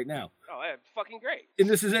we are right now. Oh, yeah, fucking great. And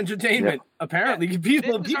this is entertainment. Yeah. Apparently,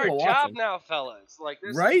 people this is our are job watching. now, fellas. Like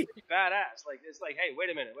this right? is pretty badass. Like it's like, hey, wait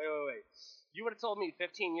a minute, wait. You would have told me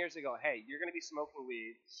 15 years ago, hey, you're going to be smoking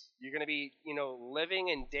weed. You're going to be,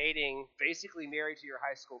 living and dating, basically married to your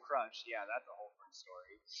high school crush. Yeah, that's a whole different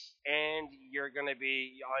story. And you're going to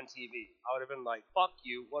be on TV. I would have been like, fuck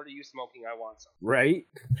you. What are you smoking? I want some. Right.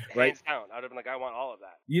 Hands down. I would have been like, I want all of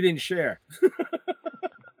that. You didn't share.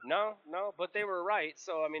 No, but they were right.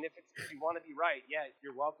 So I mean, if you want to be right, yeah,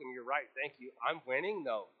 you're welcome. You're right. Thank you. I'm winning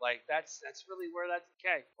though. Like that's really where that's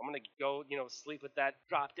okay. I'm gonna go, sleep with that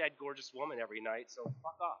drop dead gorgeous woman every night. So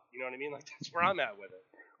fuck off. You know what I mean? Like that's where I'm at with it.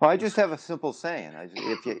 Well, I just have a simple saying: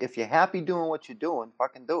 if you're happy doing what you're doing,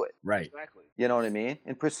 fucking do it. Right. Exactly. You know what I mean?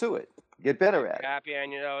 And pursue it. Get better at it. Happy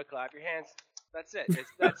and clap your hands. That's it. It's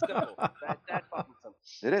that simple. that fucking simple.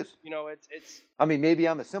 It is. It's. I mean, maybe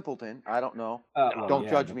I'm a simpleton. I don't know. Don't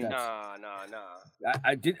judge me. No.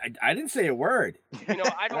 I didn't say a word.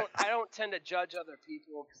 I don't tend to judge other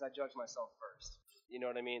people because I judge myself first. You know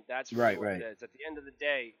what I mean? That's really what it is. At the end of the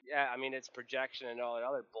day, yeah, I mean it's projection and all that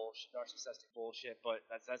other bullshit, narcissistic bullshit, but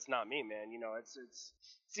that's not me, man. It's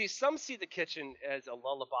see, some see the kitchen as a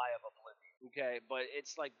lullaby of oblivion. Okay, but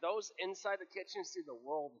it's like those inside the kitchen see the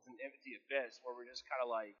world as an empty abyss where we're just kind of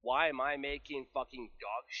like, why am I making fucking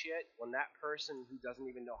dog shit when that person who doesn't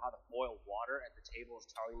even know how to boil water at the table is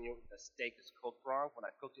telling me the steak is cooked wrong when I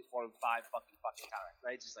cooked it for him 5 fucking times,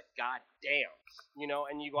 right? It's just like, god damn,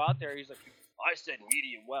 and you go out there, he's like, I said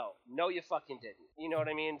medium well. No, you fucking didn't. You know what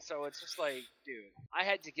I mean? So it's just like, dude, I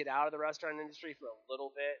had to get out of the restaurant industry for a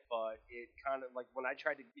little bit, but it kind of like when I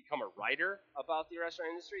tried to become a writer about the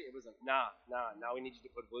restaurant industry, it was like, nah, now we need you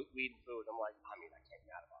to put weed in food. I'm like, I mean, I can't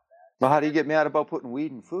get mad about that. Well, how do you get mad about putting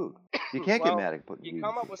weed in food? You can't get mad at putting weed in food.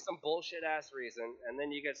 You come up with some bullshit ass reason, and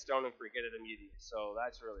then you get stoned and forget it immediately. So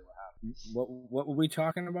that's really what happened. What were we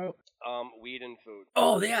talking about? Weed and food.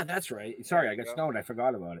 Oh yeah, that's right. Sorry, I got stoned. I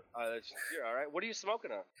forgot about it. You're all right. What are you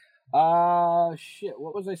smoking on? Shit.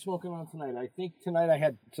 What was I smoking on tonight? I think tonight I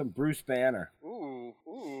had some Bruce Banner. Ooh.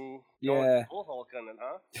 Yeah. Full hulking it,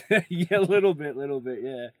 huh? Yeah, a little bit,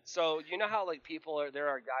 yeah. So you know how like there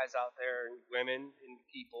are guys out there, and women and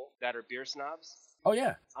people that are beer snobs? Oh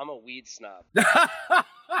yeah. I'm a weed snob.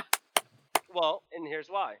 Well, and here's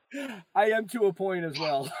why. I am to a point as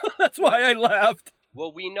well. That's why I laughed.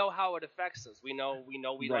 Well, we know how it affects us. We know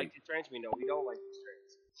we like these strains. We know we don't like these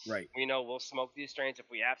strains. Right. We know we'll smoke these strains if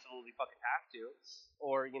we absolutely fucking have to.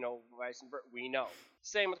 or vice versa. We know.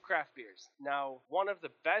 Same with craft beers. Now, one of the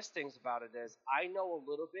best things about it is I know a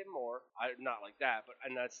little bit more. Not like that, but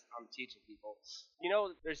I'm teaching people.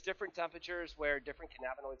 There's different temperatures where different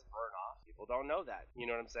cannabinoids burn off. People don't know that. You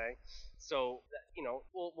know what I'm saying? So,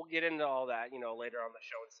 we'll get into all that, later on the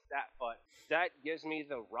show and that. But that gives me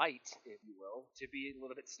the right, if you will, to be a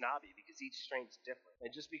little bit snobby because each strain's different. And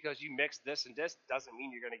just because you mix this and this doesn't mean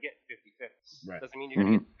you're going to get 50-50. Right. Doesn't mean you're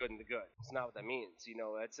going to get the good and the good. It's not what that means.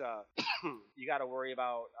 It's you got to worry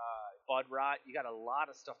about bud rot. You got a lot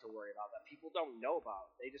of stuff to worry about that people don't know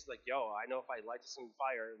about. They just like, I know if I light some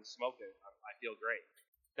fire and smoke it, I feel great.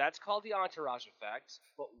 That's called the entourage effect.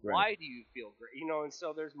 But why do you feel great? And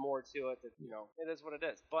so there's more to it that, it is what it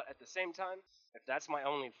is. But at the same time, if that's my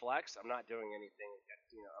only flex, I'm not doing anything.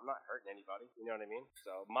 I'm not hurting anybody. You know what I mean?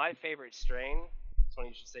 So my favorite strain, that's when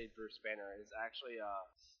you should say Bruce Banner, is actually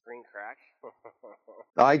green crack.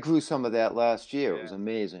 I grew some of that last year. It was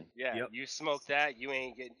amazing. Yeah, you smoke that, you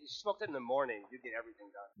smoked it in the morning, you get everything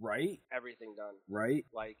done. Right? Everything done. Right?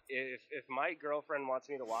 Like, if my girlfriend wants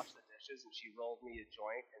me to wash the dishes and she rolled me a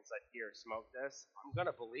joint and said, here, smoke this, I'm going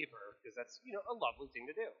to believe her because that's, a lovely thing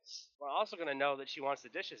to do. But I'm also going to know that she wants the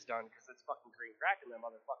dishes done because it's fucking green crack in that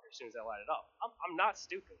motherfucker as soon as I light it up. I'm not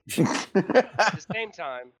stupid. At the same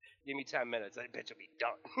time, give me 10 minutes, that bitch will be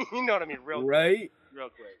done. You know what I mean? Real quick. Real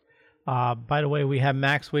quick. By the way, we have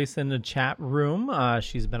Max Waste in the chat room.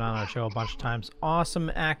 She's been on our show a bunch of times.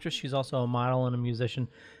 Awesome actress. She's also a model and a musician.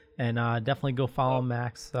 And definitely go follow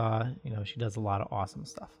Max. She does a lot of awesome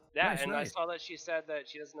stuff. Yeah, I saw that she said that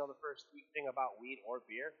she doesn't know the first thing about weed or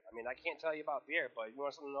beer. I mean, I can't tell you about beer, but if you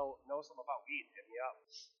want to know something about weed, hit me up.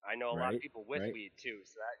 I know a lot of people with weed, too,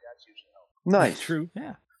 so that's usually helpful. Nice. True.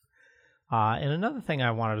 Yeah. And another thing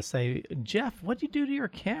I wanted to say, Jeff, what'd you do to your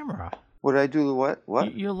camera? What did I do? What?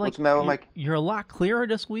 You're like, what's the matter with my? You're a lot clearer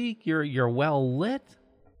this week. You're well lit.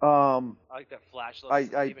 I like that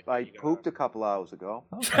flashlight. I pooped a couple hours ago.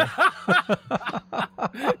 Okay.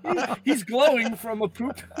 he's glowing from a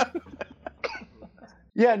poop.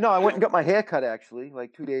 Yeah, no, I went and got my hair cut actually,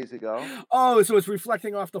 like 2 days ago. Oh, so it's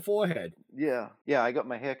reflecting off the forehead. Yeah, I got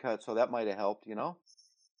my hair cut, so that might have helped,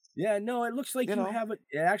 Yeah, no, it looks like you have it.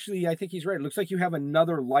 Actually, I think he's right. It looks like you have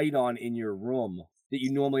another light on in your room that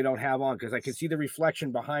you normally don't have on because I can see the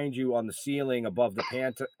reflection behind you on the ceiling above the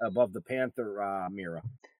Panther mirror.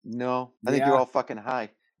 No, I think you're all fucking high.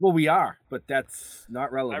 Well, we are, but that's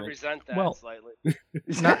not relevant. I resent that slightly.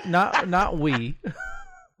 not we.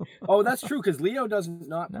 Oh, that's true because Leo does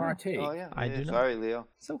not partake. Oh yeah, I do not. Sorry, Leo.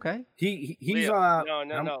 It's okay. He's Leo.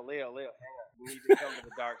 No, Leo, hang on. You need to come to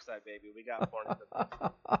the dark side, baby. We got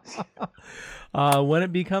porn. When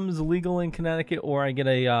it becomes legal in Connecticut, or I get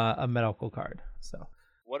a medical card. So.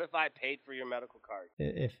 What if I paid for your medical card?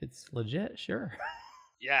 If it's legit, sure.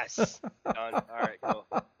 Yes. Done. All right, cool.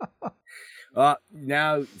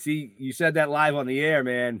 Now, see, you said that live on the air,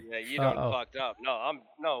 man. Yeah, you done fucked up.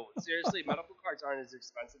 No, seriously, medical cards aren't as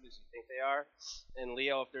expensive as you think they are. And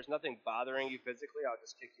Leo, if there's nothing bothering you physically, I'll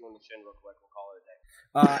just kick you in the shin real quick. We'll call it a day.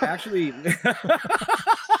 Actually,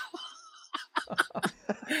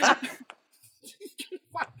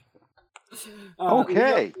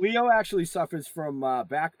 okay. Leo actually suffers from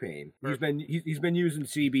back pain. He's been using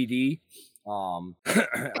CBD. I'm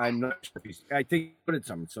not sure if I think he ordered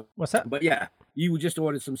some. So what's that? But yeah, you just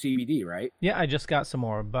ordered some CBD, right? Yeah, I just got some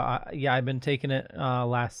more, but I've been taking it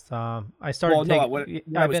last. I started. Well, taking, what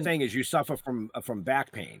I was saying is you suffer from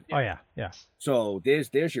back pain. Oh yeah. So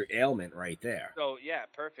there's your ailment right there. So yeah,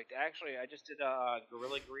 perfect. Actually, I just did a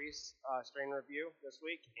Gorilla Grease strain review this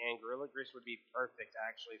week, and Gorilla Grease would be perfect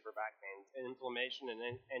actually for back pain, and inflammation,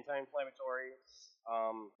 and anti-inflammatory.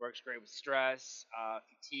 Works great with stress,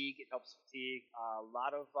 fatigue. It helps fatigue. A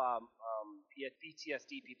lot of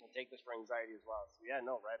PTSD people take this for anxiety as well. So yeah,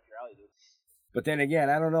 no, right up your alley, dude. But then again,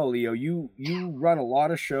 I don't know, Leo. You run a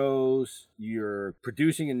lot of shows. You're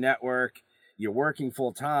producing a network. You're working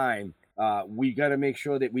full time. We got to make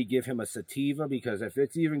sure that we give him a sativa because if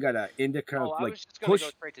it's even got an indica I was just gonna go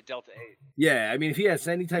straight to Delta 8. Yeah, I mean, if he has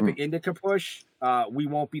any type of indica push, we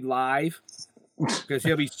won't be live. Because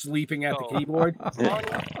he'll be sleeping at the keyboard. Funny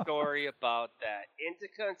story about that.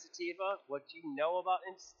 Indica and sativa, what you know about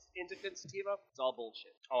indica and sativa, it's all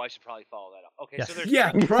bullshit. Oh, I should probably follow that up. Okay, yes. So there's...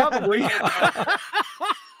 Yeah, probably.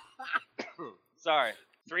 Sorry.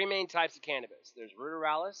 3 main types of cannabis. There's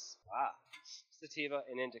ruderalis. sativa,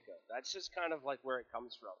 and indica. That's just kind of like where it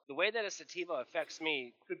comes from. The way that a sativa affects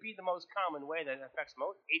me could be the most common way that it affects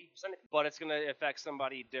most 80% of people, but it's going to affect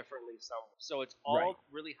somebody differently somewhere. So it's all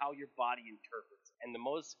really how your body interprets it. And the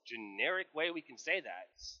most generic way we can say that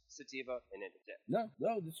is sativa and indica. No,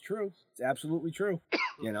 that's true. It's absolutely true.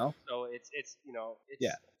 You know. So it's you know it's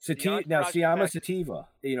sativa. Now, see, I'm a sativa.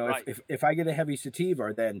 You know, if I get a heavy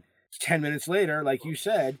sativa, then 10 minutes later, like you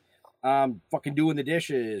said, I'm fucking doing the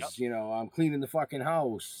dishes. Yep. You know, I'm cleaning the fucking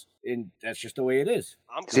house, and that's just the way it is.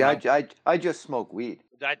 See, I just smoke weed.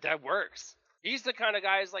 That works. He's the kind of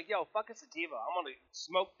guy who's like, yo, fuck a sativa. I'm going to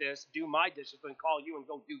smoke this, do my dishes, then call you and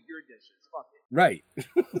go do your dishes. Fuck it. Right.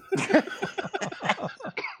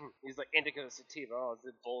 He's like, indica sativa. Oh, is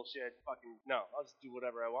it bullshit? Fucking, no, I'll just do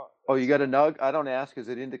whatever I want. Oh, you got a nug? I don't ask, is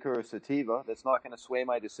it indica or sativa? That's not going to sway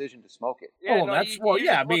my decition to smoke it. Yeah,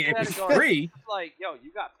 I mean, if it's free. It's like, yo,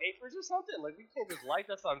 you got papers or something? Like, we can't just light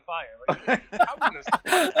this on fire. Like, how can this...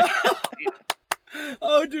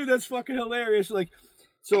 Oh, dude, that's fucking hilarious. Like,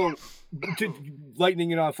 so,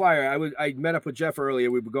 lightning it on fire. I met up with Jeff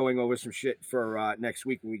earlier. We were going over some shit for next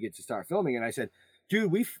week when we get to start filming, and I said,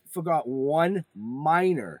 dude, we forgot one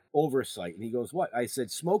minor oversight. And he goes, what? I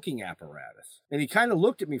said, smoking apparatus. And he kind of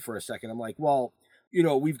looked at me for a second. I'm like, well, you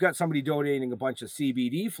know, we've got somebody donating a bunch of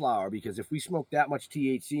CBD flower because if we smoke that much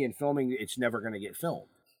THC in filming, it's never going to get filmed.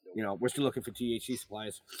 You know, we're still looking for THC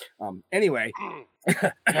supplies. Anyway.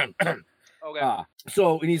 Okay.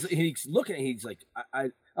 So, and he's looking at it, he's like,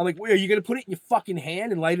 I'm like, wait, are you going to put it in your fucking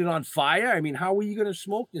hand and light it on fire? I mean, how are you going to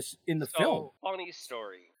smoke this in the film? Funny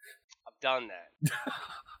story. I've done that.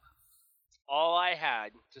 All I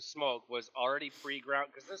had to smoke was already pre-ground,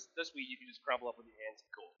 because this weed you can just crumple up with your hands.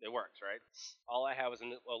 Cool. It works, right? All I had was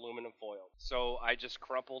an aluminum foil. So I just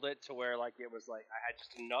crumpled it to where like it was like I had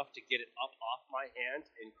just enough to get it up off my hand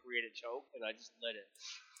and create a choke, and I just lit it.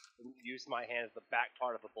 And used my hand as the back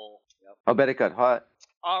part of the bowl. Yep. I'll bet it got hot.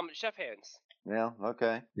 Chef hands. Yeah,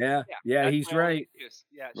 okay. Yeah, he's right.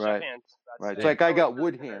 Yeah, right. Chef hands. Right. It's like I got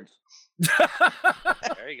wood hands.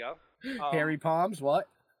 There you go. Hairy palms, what?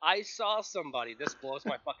 I saw somebody, this blows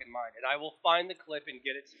my fucking mind, and I will find the clip and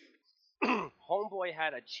get it to you. Homeboy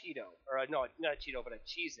had a Cheeto, or no, not a Cheeto, but a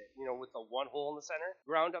Cheez-It, you know, with the one hole in the center.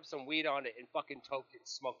 Ground up some weed on it and fucking toked it and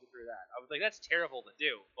smoked it through that. I was like, that's terrible to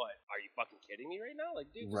do, but are you fucking kidding me right now?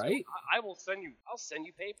 Like, dude, right? I'll send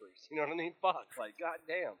you papers. You know what I mean? Fuck, like,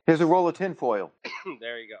 goddamn. Here's a roll of tinfoil.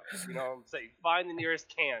 There you go. You know what I'm saying? Find the nearest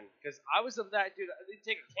can, because I was of that dude. They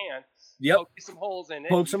take a can, poke some holes in it.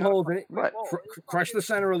 Poke some holes in it. Right. Crush the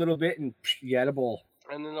center a little bit, and you had a bowl.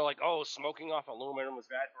 And then they're like, oh, smoking off aluminum was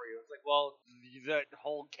bad for you. It's like, well, that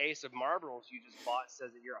whole case of Marlboros you just bought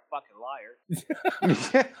says that you're a fucking liar.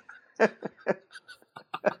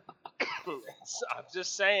 I'm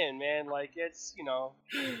just saying, man, like, it's, you know,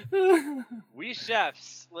 we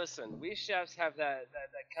chefs have that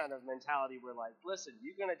kind of mentality where, like, listen,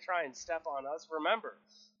 you're going to try and step on us. Remember,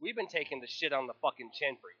 we've been taking the shit on the fucking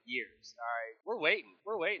chin for years, all right?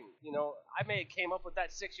 We're waiting. You know, I may have came up with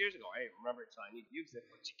that 6 years ago. Hey, remember, I need to use it,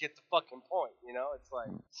 but you get the fucking point, you know? It's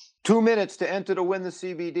like... 2 minutes to enter to win the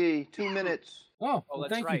CBD. 2 minutes. Oh, well,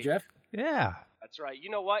 thank you, Jeff. Yeah. That's right.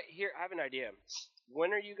 You know what? Here, I have an idea.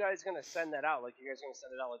 When are you guys going to send that out? Like, you guys going to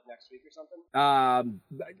send it out, like, next week or something?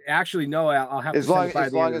 Actually, no, I'll have to send it by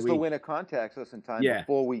as long as the winner contacts us in time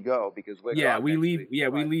before we go, because we're gone we leave. week.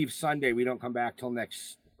 We leave Sunday. We don't come back till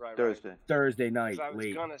next Thursday night. I was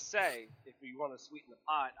late. going to say, if you want to sweeten the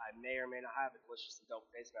pot, I may or may not have a delicious and dope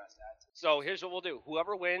face mask ads. So here's what we'll do.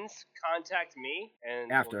 Whoever wins, contact me, and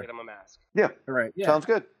we'll get them a mask. Yeah. All right. Yeah. Sounds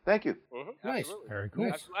good. Thank you. Mm-hmm. Nice. Absolutely. Very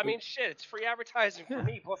cool. I mean, shit, it's free advertising for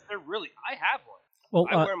me. Plus, I have one. Well,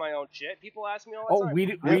 I wear my own shit. People ask me all the time. We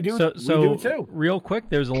do. So we do too. Real quick,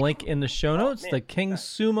 there's a link in the show notes, the King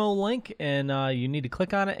Sumo link, and you need to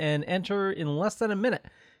click on it and enter in less than a minute.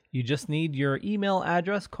 You just need your email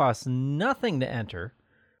address. Costs nothing to enter.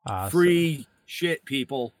 Free shit,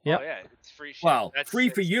 people. Yep. Oh yeah, it's free shit. Well, free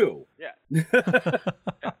for you. Yeah.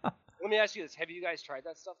 Let me ask you this: have you guys tried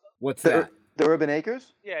that stuff though? What's that? The Urban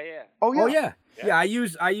Acres? Yeah. Oh yeah. Oh yeah. Yeah. I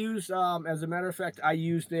use. As a matter of fact, I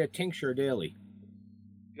use their tincture daily.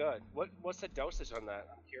 Good. What's the dosage on that?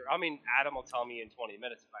 I'm curious. I mean, Adam will tell me in 20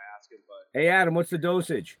 minutes if I ask him, but... Hey, Adam, what's the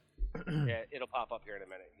dosage? Yeah, it'll pop up here in a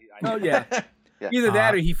minute. Oh, yeah. Either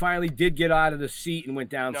that or he finally did get out of the seat and went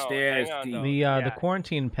downstairs. The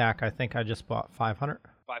quarantine pack, I think I just bought 500.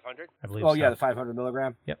 500? I believe so. Yeah, the 500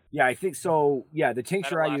 milligram? Yep. Yeah, I think so. Yeah, the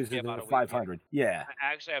tincture I use is the 500. Yeah.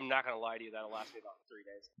 Actually, I'm not going to lie to you. That'll last me about 3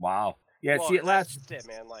 days. Wow. Yeah, well, see, it lasts... That's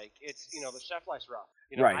it, man. Like, it's, the chef life's rough.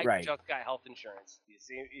 I just got health insurance. You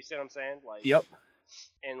see what I'm saying? Like, yep.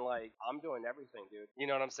 And like, I'm doing everything, dude. You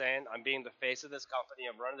know what I'm saying? I'm being the face of this company.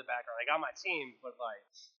 I'm running the background. I got my team, but like,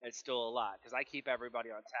 it's still a lot because I keep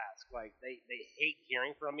everybody on task. Like, they hate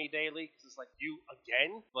hearing from me daily because it's like, you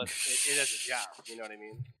again? But it is a job. You know what I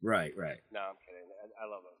mean? Right. No, I'm kidding. I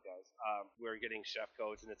love those guys. We're getting chef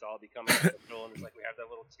codes, and it's all becoming official. And it's like we have that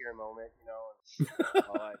little tear moment, you know, and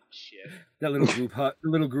all that shit. That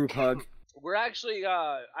little group hug. We're actually,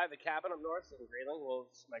 I have a cabin up north in Grayling. Well,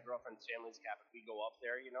 it's my girlfriend's family's cabin. We go up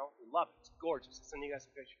there, you know. We love it. It's gorgeous. I'll send you guys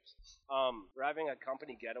some pictures. We're having a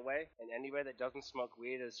company getaway, and anybody that doesn't smoke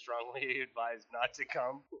weed is strongly advised not to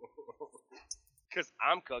come. Because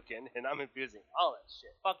I'm cooking, and I'm infusing all that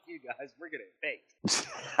shit. Fuck you guys. We're getting baked.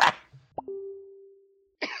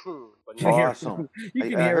 Awesome. I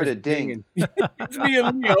heard a ding. It's me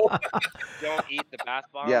and Leo. Don't eat the bath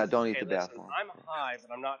bombs. Yeah, don't eat the bath bombs. I'm high,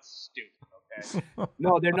 but I'm not stupid, okay?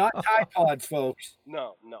 No, they're not Tide Pods, folks.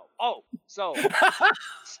 No. Oh, so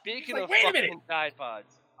speaking of wait a minute. fucking Tide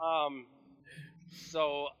Pods,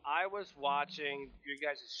 so I was watching your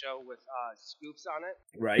guys' show with Scoops on it.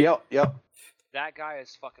 Right. Yep. That guy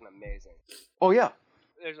is fucking amazing. Oh yeah.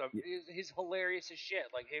 He's hilarious as shit.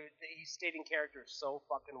 Like he's stating characters so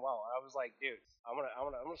fucking well. I was like, dude, I'm gonna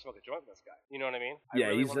smoke a joint with this guy. You know what I mean?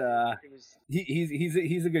 He's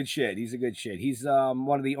a good shit. He's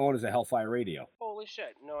one of the owners of Hellfire Radio. Holy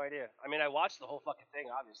shit, no idea. I mean, I watched the whole fucking thing.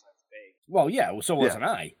 Obviously, that's big. Well, yeah. So wasn't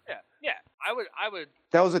I. Yeah. I would.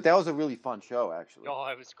 That was a really fun show, actually. Oh,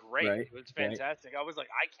 it was great. Right, It was fantastic. I was like,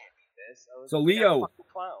 I can't do this. I was So like, Leo, fucking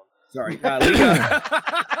clown. Sorry, Leo.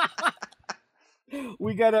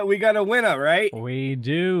 We got a winner, right? We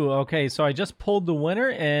do. Okay, so I just pulled the winner,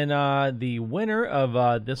 and the winner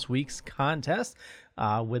of this week's contest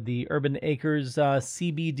with the Urban Acres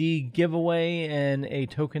CBD giveaway and a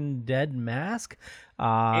token dead mask.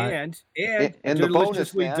 And the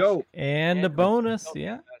bonus mask. dope. And the bonus,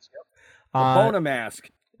 yeah. Bona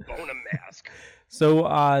mask. Bona mask.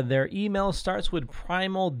 So their email starts with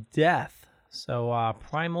Primal Death. So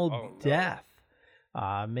Primal Death.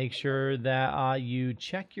 Make sure that you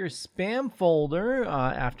check your spam folder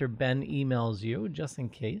after Ben emails you, just in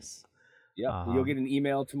case. Yeah, you'll get an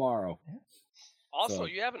email tomorrow. Also,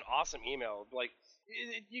 you have an awesome email. Like,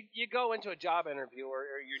 you go into a job interview or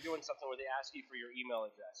you're doing something where they ask you for your email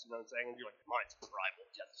address. You know what I'm saying? And you're like, mine's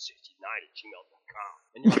primaldeath69@gmail.com.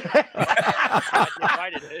 And you're like,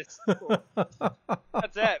 right, it is.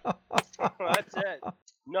 That's it. That's it.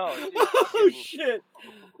 No. Oh, shit.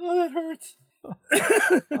 Oh, that hurts.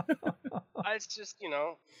 It's just, you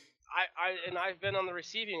know, I've been on the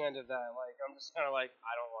receiving end of that. Like, I'm just kind of like,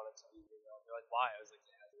 I don't want to tell you. They're like, why? I was like,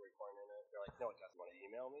 it has a recording in it. They're like, no, it doesn't want to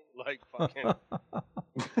email me. Like, fucking.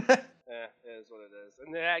 It is what it is.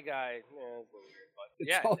 And that guy, it's a little weird, but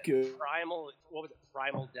it's all good. What was it?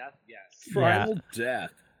 Primal Death? Yes. Primal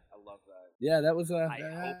Death. I love that. Yeah, that was I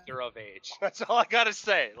hope they're of age. That's all I gotta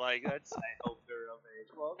say. Like, I hope they're of age.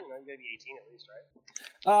 Well, you know, maybe 18 at least, right?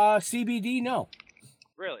 CBD, no.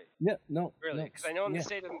 Really? Yeah, no. Really? Because I know in the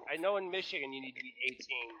state of, I know in Michigan you need to be 18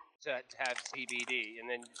 to have CBD, and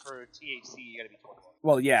then for THC you gotta be 21.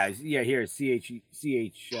 Well, yeah. Here CHT.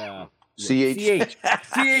 Guys, CHT.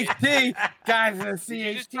 Did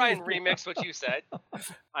you just try and remix what you said?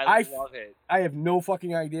 I love it. I have no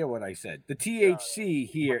fucking idea what I said. The THC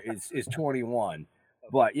here is 21.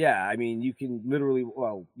 But yeah, I mean, you can literally.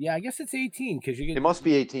 Well, yeah, I guess it's 18 because you get. It must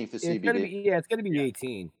be 18 for CBD. It's gonna be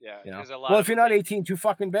 18. Yeah. You know? Well, if you're not 18, too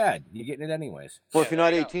fucking bad. You're getting it anyways. Well, if you're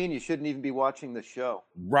not 18, you shouldn't even be watching the show.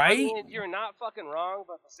 Right? I mean, you're not fucking wrong,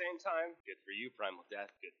 but at the same time, good for you, Primal Death.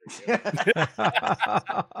 Good for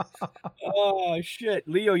you. Oh shit,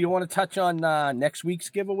 Leo, you want to touch on next week's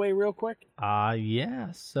giveaway real quick?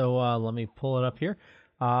 Yeah. So let me pull it up here.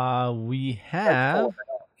 We have.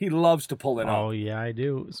 He loves to pull it up. Oh, yeah, I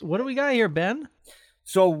do. So what do we got here, Ben?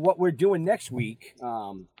 So what we're doing next week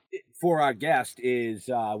for our guest is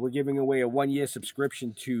we're giving away a 1-year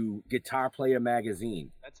subscription to Guitar Player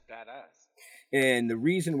Magazine. That's badass. And the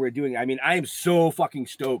reason we're doing, I mean, I am so fucking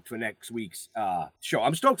stoked for next week's show.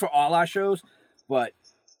 I'm stoked for all our shows, but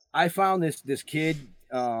I found this kid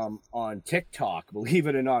on TikTok, believe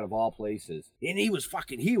it or not, of all places. And he was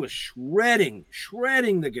shredding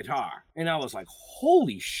the guitar. And I was like,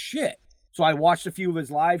 holy shit. So I watched a few of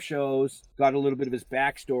his live shows, got a little bit of his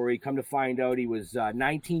backstory. Come to find out he was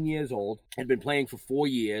 19 years old, had been playing for 4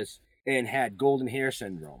 years, and had golden hair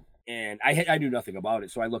syndrome. And I knew nothing about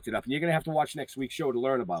it, so I looked it up. And you're going to have to watch next week's show to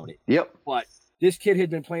learn about it. Yep. But this kid had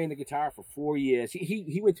been playing the guitar for 4 years.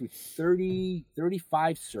 He went through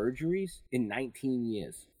 35 surgeries in 19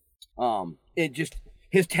 years.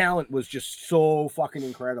 his talent was just so fucking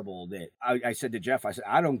incredible that I said to Jeff, I said,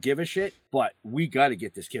 I don't give a shit, but we got to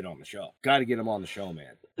get this kid on the show. Got to get him on the show,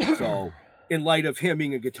 man. So in light of him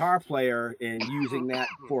being a guitar player and using that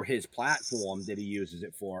for his platform that he uses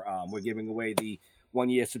it for, we're giving away the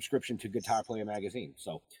 1-year subscription to Guitar Player magazine.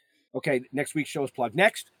 So, okay, next week's show is plugged.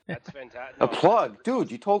 Next. That's fantastic. A plug?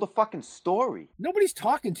 Dude, you told a fucking story. Nobody's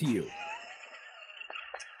talking to you.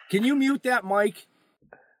 Can you mute that mic?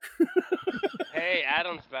 Hey,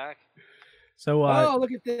 Adam's back. So, oh,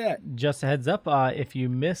 look at that. Just a heads up, if you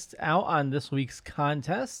missed out on this week's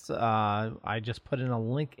contest, I just put in a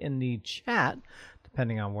link in the chat,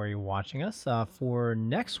 depending on where you're watching us, for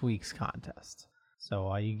next week's contest.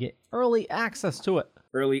 So you get early access to it.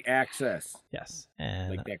 Early access. Yes.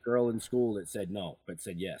 And like that girl in school that said no, but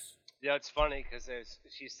said yes. Yeah, it's funny because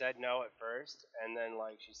she said no at first, and then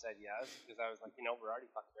like she said yes because I was like, we're already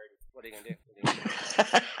fucking ready. What are you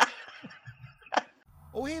gonna do?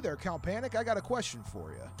 Oh, hey there, Count Panic. I got a question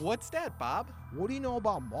for you. What's that, Bob? What do you know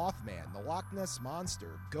about Mothman, the Loch Ness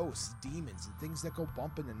Monster, ghosts, demons, and things that go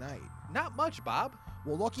bump in the night? Not much, Bob.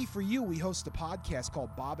 Well, lucky for you, we host a podcast called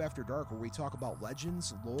Bob After Dark where we talk about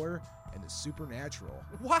legends, lore, and the supernatural.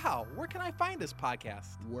 Wow, where can I find this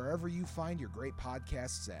podcast? Wherever you find your great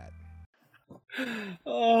podcasts at.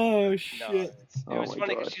 Oh, shit. No, it was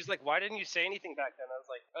funny because she's like, why didn't you say anything back then? I was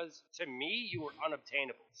like, because to me, you were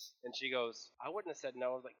unobtainable. And she goes, I wouldn't have said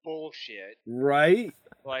no. I was like, bullshit. Right?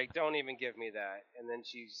 Like, don't even give me that. And then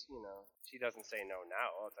she's, she doesn't say no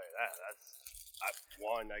now. I'll tell you that. I've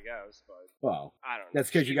won, I guess. But well, I don't know. That's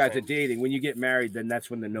because you guys are dating. When you get married, then that's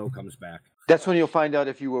when the no comes back. That's when you'll find out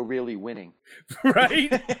if you were really winning.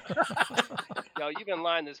 Right? Yo, you've been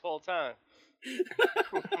lying this whole time.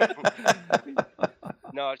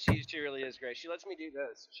 No, she really is great. She lets me do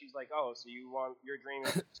this. She's like, oh, so your dream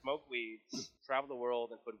is to smoke weed, travel the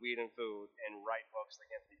world, and put weed in food, and write books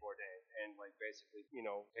like Anthony Bourdain, and like basically,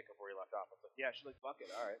 pick up where you left off. I was like, yeah, she's like, fuck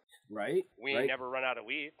it, all right. Right? We ain't never run out of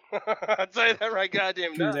weed. I'll tell you that right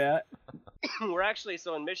goddamn Do now. that. We're actually,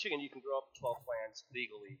 so in Michigan, you can grow up to 12 plants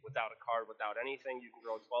legally, without a card, without anything. You can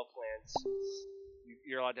grow 12 plants.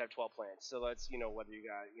 You're allowed to have 12 plants. So that's, whether you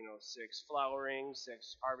got, 6 flowering,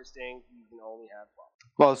 6 harvesting, you can only have 12.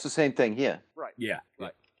 Well, it's the same thing here. Right. Yeah.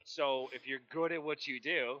 Right. So if you're good at what you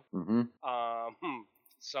do,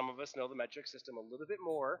 some of us know the metric system a little bit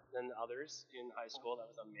more than others in high school. That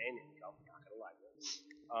was a main income, not going to lie to you.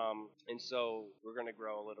 And so we're going to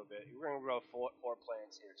grow a little bit. We're going to grow four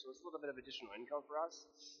plants here. So it's a little bit of additional income for us.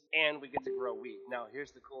 And we get to grow wheat. Now,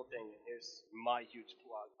 here's the cool thing. And here's my huge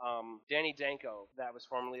plug. Danny Danko, that was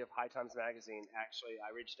formerly of High Times Magazine, actually,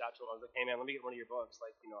 I reached out to him. I was like, hey, man, let me get one of your books.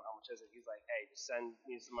 Like, how much is it? He's like, hey, just send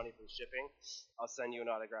me some money for the shipping. I'll send you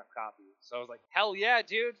an autographed copy. So I was like, hell yeah,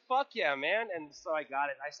 dude. Fuck yeah, man. And so I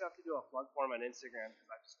got it. I still have to do a plug for him on Instagram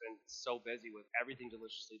because I've just been so busy with everything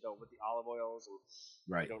deliciously dope with the olive oils and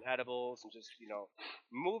edibles and just,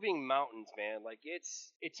 moving mountains, man. Like it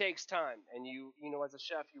takes time. And you as a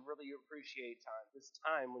chef, you really appreciate time. This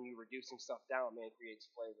time when you're reducing stuff down, man,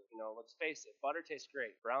 creates flavor. Let's face it, butter tastes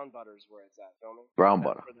great. Brown butter is where it's at, feel me?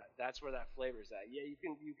 That's where that flavor's at. Yeah, you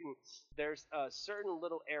can there's a certain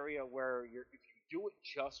little area where if you do it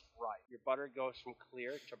just right, your butter goes from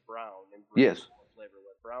clear to brown and brings more flavor.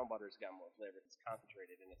 With brown butter's got more flavor. It's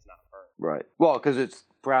concentrated and it's not burnt. Right. Well, because it's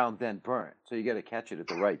brown then burnt, so you got to catch it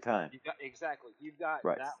at the right time. Exactly. You've got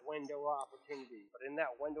that window of opportunity, but in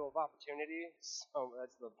that window of opportunity,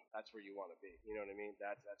 that's where you want to be. You know what I mean?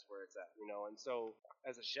 That's where it's at. And so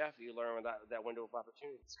as a chef, you learn that window of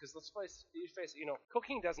opportunities. Because let's face it,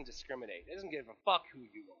 cooking doesn't discriminate. It doesn't give a fuck who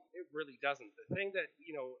you are. It really doesn't. The thing that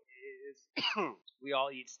is we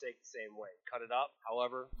all eat steak the same way. Cut it up,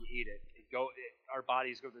 however you eat it. Our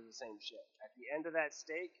bodies go through the same shit. At the end of that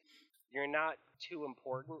steak, you're not too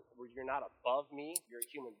important, or you're not above me. You're a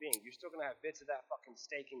human being. You're still gonna have bits of that fucking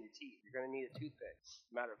steak in your teeth. You're gonna need a toothpick.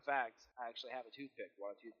 Matter of fact, I actually have a toothpick.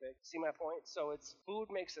 Want a toothpick? See my point? So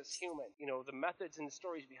food makes us human. The methods and the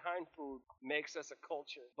stories behind food makes us a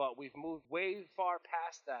culture, but we've moved way far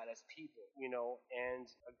past that as people. And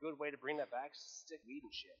a good way to bring that back is to stick weed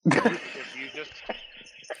and shit. If you just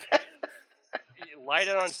light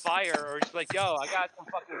it on fire, or just like, yo, I got some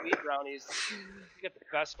fucking weed brownies. You get the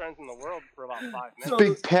best friends in the world for about 5 minutes.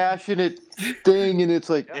 Big passionate thing, and it's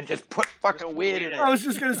like, and just put fucking weed in it. I was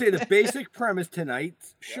just gonna say the basic premise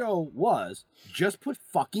tonight's show was just put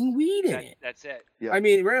fucking weed in it. That's it. Yeah. I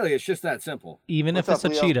mean, really, it's just that simple. Even if it's a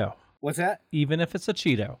Cheeto. What's that? Even if it's a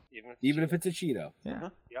Cheeto. Even if it's a Cheeto. Yeah.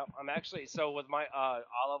 Yep. I'm actually, so with my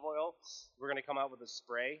olive oil, we're going to come out with a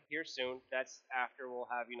spray here soon. That's after we'll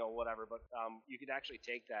have, whatever. But you could actually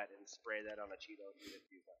take that and spray that on a Cheeto.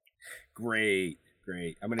 Great.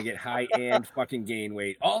 Great. I'm gonna get high and fucking gain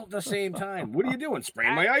weight all at the same time. What are you doing?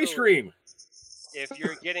 Spraying my ice cream. If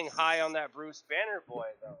you're getting high on that Bruce Banner boy,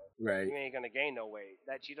 though, Right. you ain't gonna gain no weight.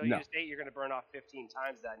 That Cheeto No. you just ate, you're gonna burn off 15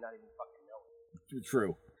 times that, not even fucking know it.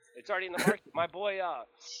 True. It's already in the market. My boy,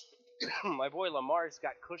 my boy Lamar's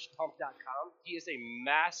got CushPump.com. He is a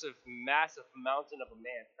massive, massive mountain of a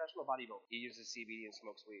man, professional bodybuilder. He uses CBD and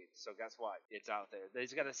smokes weed. So guess what? It's out there.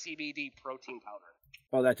 He's got a CBD protein powder.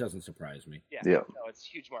 Oh, that doesn't surprise me. Yeah. Yeah. No, it's a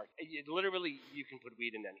huge market. Literally, you can put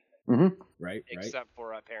weed in anything. Mm-hmm. Right. Except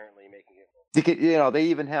for apparently making it. You can, they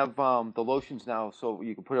even have the lotions now, so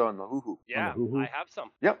you can put it on the hoo-hoo. Yeah, I have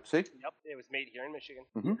some. Yep, see? Yep, it was made here in Michigan.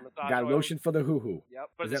 Mhm. Massage Got oil. lotion for the hoo-hoo.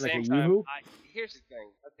 Yep, but Is at the that like same a time, yoo-hoo? here's the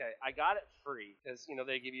thing. Okay, I got it free because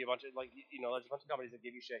they give you a bunch of there's a bunch of companies that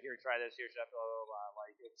give you shit. Here, try this. Here, chef. Blah blah blah.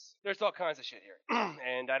 Like there's all kinds of shit here,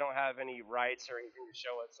 and I don't have any rights or anything to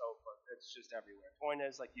show it, so it's just everywhere. Point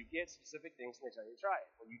is, you get specific things and they tell you to try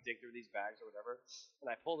it. When you dig through these bags or whatever,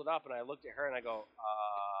 and I pulled it up and I looked at her and I go,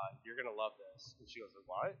 you're gonna love this. And she goes,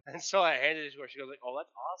 what? And so I handed it to her. She goes, oh,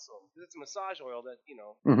 that's awesome. Because it's a massage oil that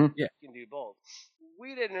Mhm. Yeah. can do both.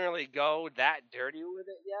 We didn't really go that dirty with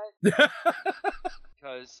it yet.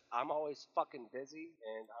 Because I'm always fucking busy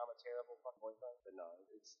and I'm a terrible fucking boyfriend. But no,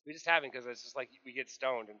 we just haven't because it's just we get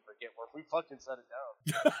stoned and forget where we fucking set it down.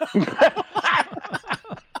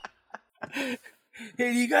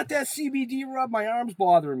 Hey, you got that CBD rub? My arm's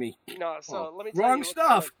bothering me. No, so Oh, let me tell wrong you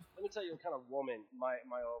stuff. Let me tell you what kind of woman my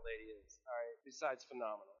old lady is. All right, besides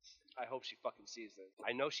phenomenal. I hope she fucking sees it.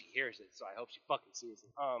 I know she hears it, so I hope she fucking sees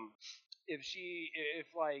it. If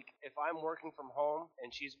I'm working from home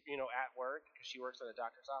and she's at work because she works at a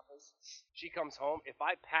doctor's office, she comes home. If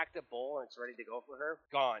I packed a bowl and it's ready to go for her,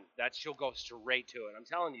 gone. She'll go straight to it. I'm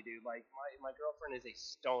telling you, dude. My girlfriend is a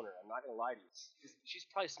stoner. I'm not gonna lie to you. She's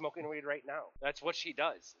probably smoking weed right now. That's what she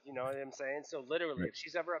does. You know what I'm saying? So literally, if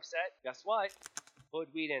she's ever upset, guess what?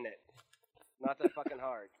 Put weed in it. Not that fucking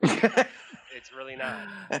hard. It's really not.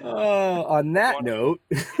 On that note,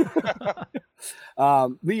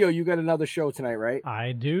 Leo, you got another show tonight, right?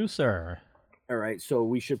 I do, sir. All right, so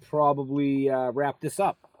we should probably wrap this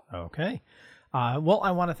up. Okay. Well,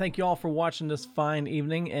 I want to thank you all for watching this fine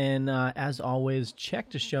evening. And as always,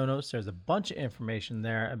 check the show notes. There's a bunch of information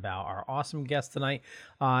there about our awesome guest tonight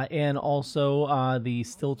and also the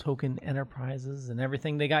Still Token Enterprises and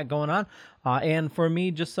everything they got going on. And for me,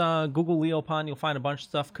 just Google Leo Pond. You'll find a bunch of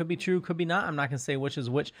stuff. Could be true, could be not. I'm not going to say which is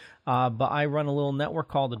which. But I run a little network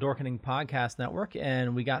called the Dorkening Podcast Network.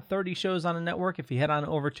 And we got 30 shows on the network. If you head on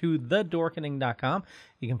over to thedorkening.com,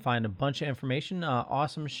 you can find a bunch of information,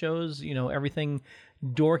 awesome shows, everything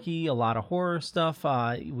dorky, a lot of horror stuff.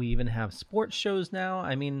 We even have sports shows now.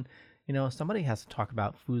 I mean, somebody has to talk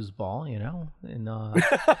about foosball, and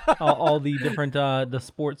all the different the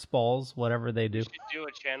sports balls, whatever they do. You should do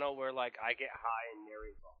a channel where I get high and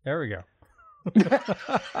narrate ball. There we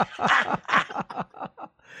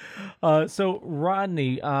go. So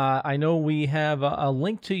Rodney, I know we have a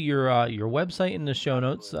link to your website in the show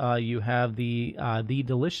notes. You have the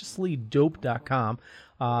deliciouslydope.com.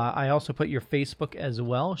 I also put your Facebook as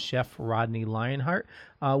well, Chef Rodney Lionheart.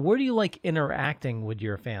 Where do you like interacting with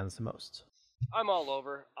your fans the most? I'm all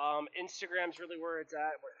over. Instagram's really where it's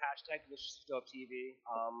at. We're #DeliciouslyDopeTV.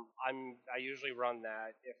 I usually run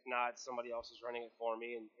that. If not, somebody else is running it for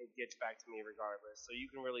me, and it gets back to me regardless. So you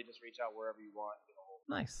can really just reach out wherever you want.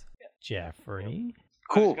 Nice, Jeffrey.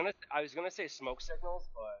 Cool. I was gonna say smoke signals,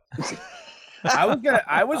 but I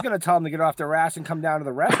was gonna tell them to get off their ass and come down to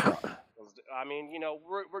the restaurant. I mean,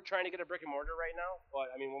 we're trying to get a brick and mortar right now, but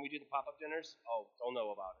I mean, when we do the pop-up dinners, they'll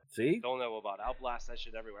know about it. See? They'll know about it. I'll blast that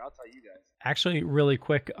shit everywhere. I'll tell you guys. Actually, really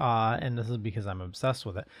quick, and this is because I'm obsessed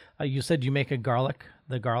with it. You said you make the garlic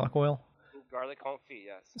oil? Garlic confit,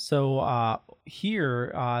 yes. So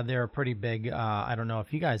here, they're pretty big. I don't know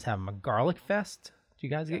if you guys have them. A garlic fest? Do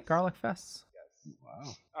you guys get garlic fests? Yes. Wow.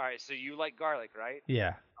 All right, so you like garlic, right?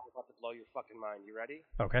 Yeah. I'm about to blow your fucking mind. You ready?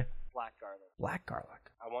 Okay. Black garlic. Black garlic.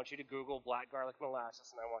 I want you to Google black garlic molasses,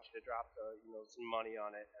 and I want you to drop some money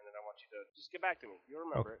on it, and then I want you to just get back to me. You'll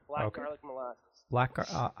remember it. Black garlic molasses.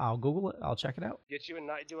 I'll Google it. I'll check it out. Get you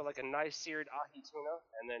do a nice seared ahi tuna,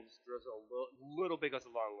 and then just throws a little bit goes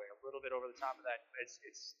a long way. A little bit over the top of that.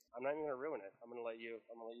 It's. I'm not even gonna ruin it. I'm gonna let you.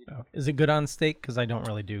 Oh. Is it good on steak? Because I don't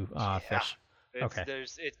really do fish. Okay.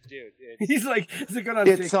 He's like, is it good on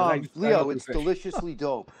It's steak? Leo. It's deliciously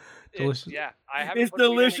dope. I haven't It's put it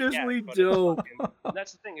in it deliciously yet, but dope.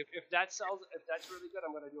 that's the thing. If that sells, if that's really good,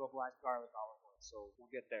 I'm gonna do a black garlic olive oil. So we'll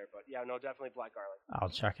get there. But yeah, no, definitely black garlic. I'll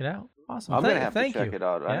check it out. Awesome. I'm gonna have to thank check you. it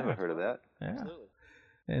out. I Yeah. haven't heard of that. Yeah. Absolutely.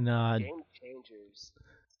 And Game changers.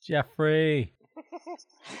 Jeffrey.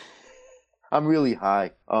 I'm really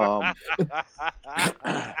high. I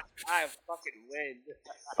fucking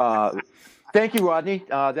win. Thank you, Rodney.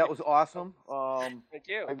 That was awesome. Thank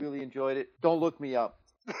you. I really enjoyed it. Don't look me up.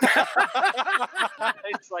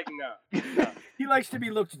 It's like no. He likes to be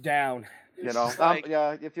looked down. You know, like-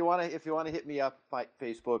 yeah. If you wanna hit me up,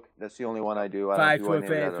 Facebook. That's the only one I do. I Five, don't four,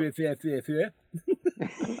 do any of five, the five, five,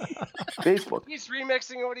 Facebook. He's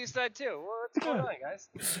remixing what he said too. What's going on, guys?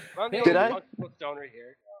 I'm the Did only I? punk book donor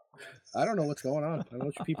here. I don't know what's going on. I don't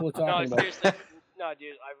know what people are No, talking about. seriously. No,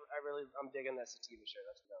 dude, I'm digging that sativa shirt.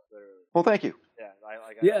 That's literally. Well, thank you. Yeah,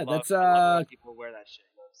 Yeah, I love, that's, I love when people wear that shit.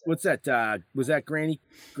 You know what I'm saying? What's that? Was that Granny's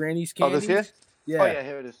Oh, candies? this here? Yeah. Oh, yeah.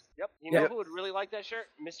 Here it is. Yep. You know Yeah. who would really like that shirt?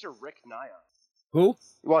 Mr. Rick Naya. Who?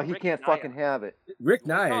 Well, he Rick can't Naya. fucking have it. Rick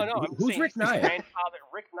Naya. No, I'm Who's saying Rick he's the Naya? grandfather.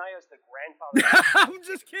 Rick Naya is the grandfather. I'm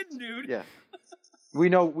just kidding, dude. Yeah. We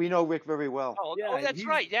know Rick very well. Oh, Yeah, that's he's-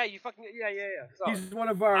 right. Yeah, you fucking yeah. So, He's one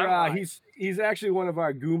of our. I'm right. He's actually one of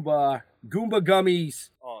our Goomba gummies.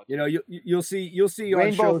 Oh, You know, you'll see on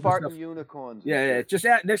Rainbow shows and farting stuff. unicorns. Yeah. Just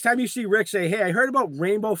next time you see Rick, say, "Hey, I heard about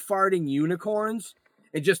rainbow farting unicorns,"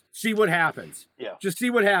 and just see what happens. Yeah. Just see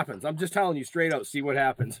what happens. I'm just telling you straight out. See what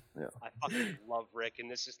happens. Yeah. I fucking love Rick, and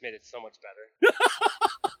this just made it so much better.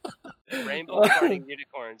 Rainbow farting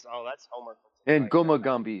unicorns. Oh, that's homework. And Goomba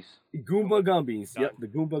Gumbies. Goomba gummies. Done. Yep, the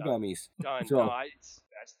Goomba gummies. Done. So, No,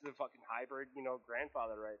 that's the fucking hybrid,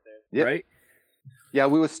 grandfather right there. Yep. right? Yeah,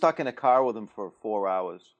 we were stuck in a car with him for 4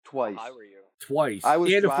 hours. Twice. How were you? Twice. I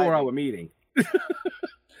was and a driving. 4-hour meeting.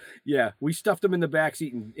 Yeah, we stuffed him in the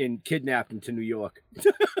backseat and kidnapped him to New York.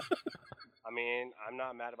 I mean, I'm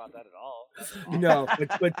not mad about that at all. No,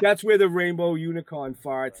 but that's where the rainbow unicorn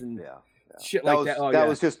farts and shit like that. Oh, that yeah.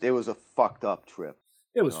 was just, it was a fucked up trip.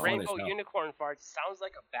 It was No. fun as Rainbow hell. unicorn farts sounds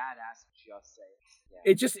like a badass.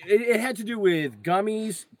 Just saying. It had to do with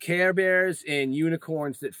gummies, Care Bears, and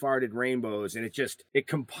unicorns that farted rainbows, and it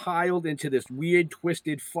compiled into this weird,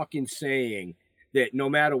 twisted fucking saying that no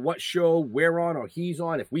matter what show we're on or he's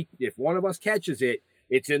on, if one of us catches it,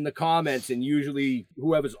 it's in the comments, and usually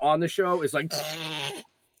whoever's on the show is like,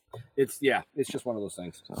 it's just one of those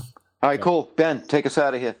things. All right, cool. Ben, take us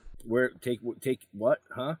out of here. Take what?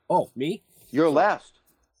 Huh? Oh, me? You're last.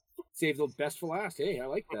 Save the best for last. Hey, I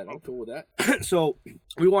like that. I'm cool with that. So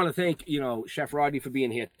we want to thank, Chef Rodney for being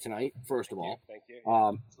here tonight, first of all. Thank you.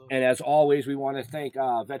 And as always, we want to thank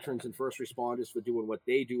veterans and first responders for doing what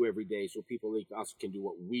they do every day so people like us can do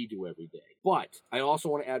what we do every day. But I also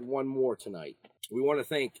want to add one more tonight. We want to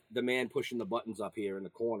thank the man pushing the buttons up here in the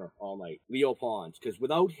corner all night, Leo Pons, because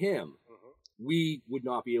without him, we would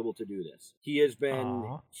not be able to do this. He has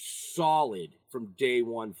been solid from day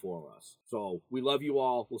one for us. So we love you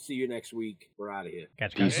all. We'll see you next week. We're out of here.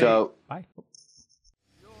 Peace out. Bye.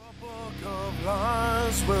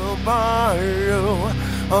 Lies will buy you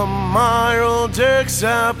a mild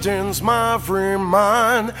acceptance. My free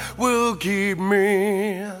mind will keep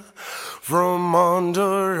me from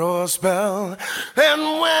under your spell.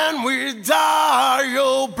 And when we die,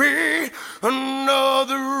 you'll be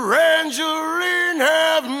another angel in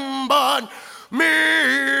heaven, but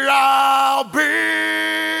me, I'll be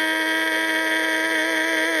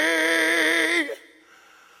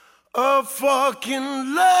a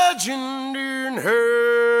fucking legend in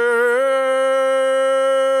hell.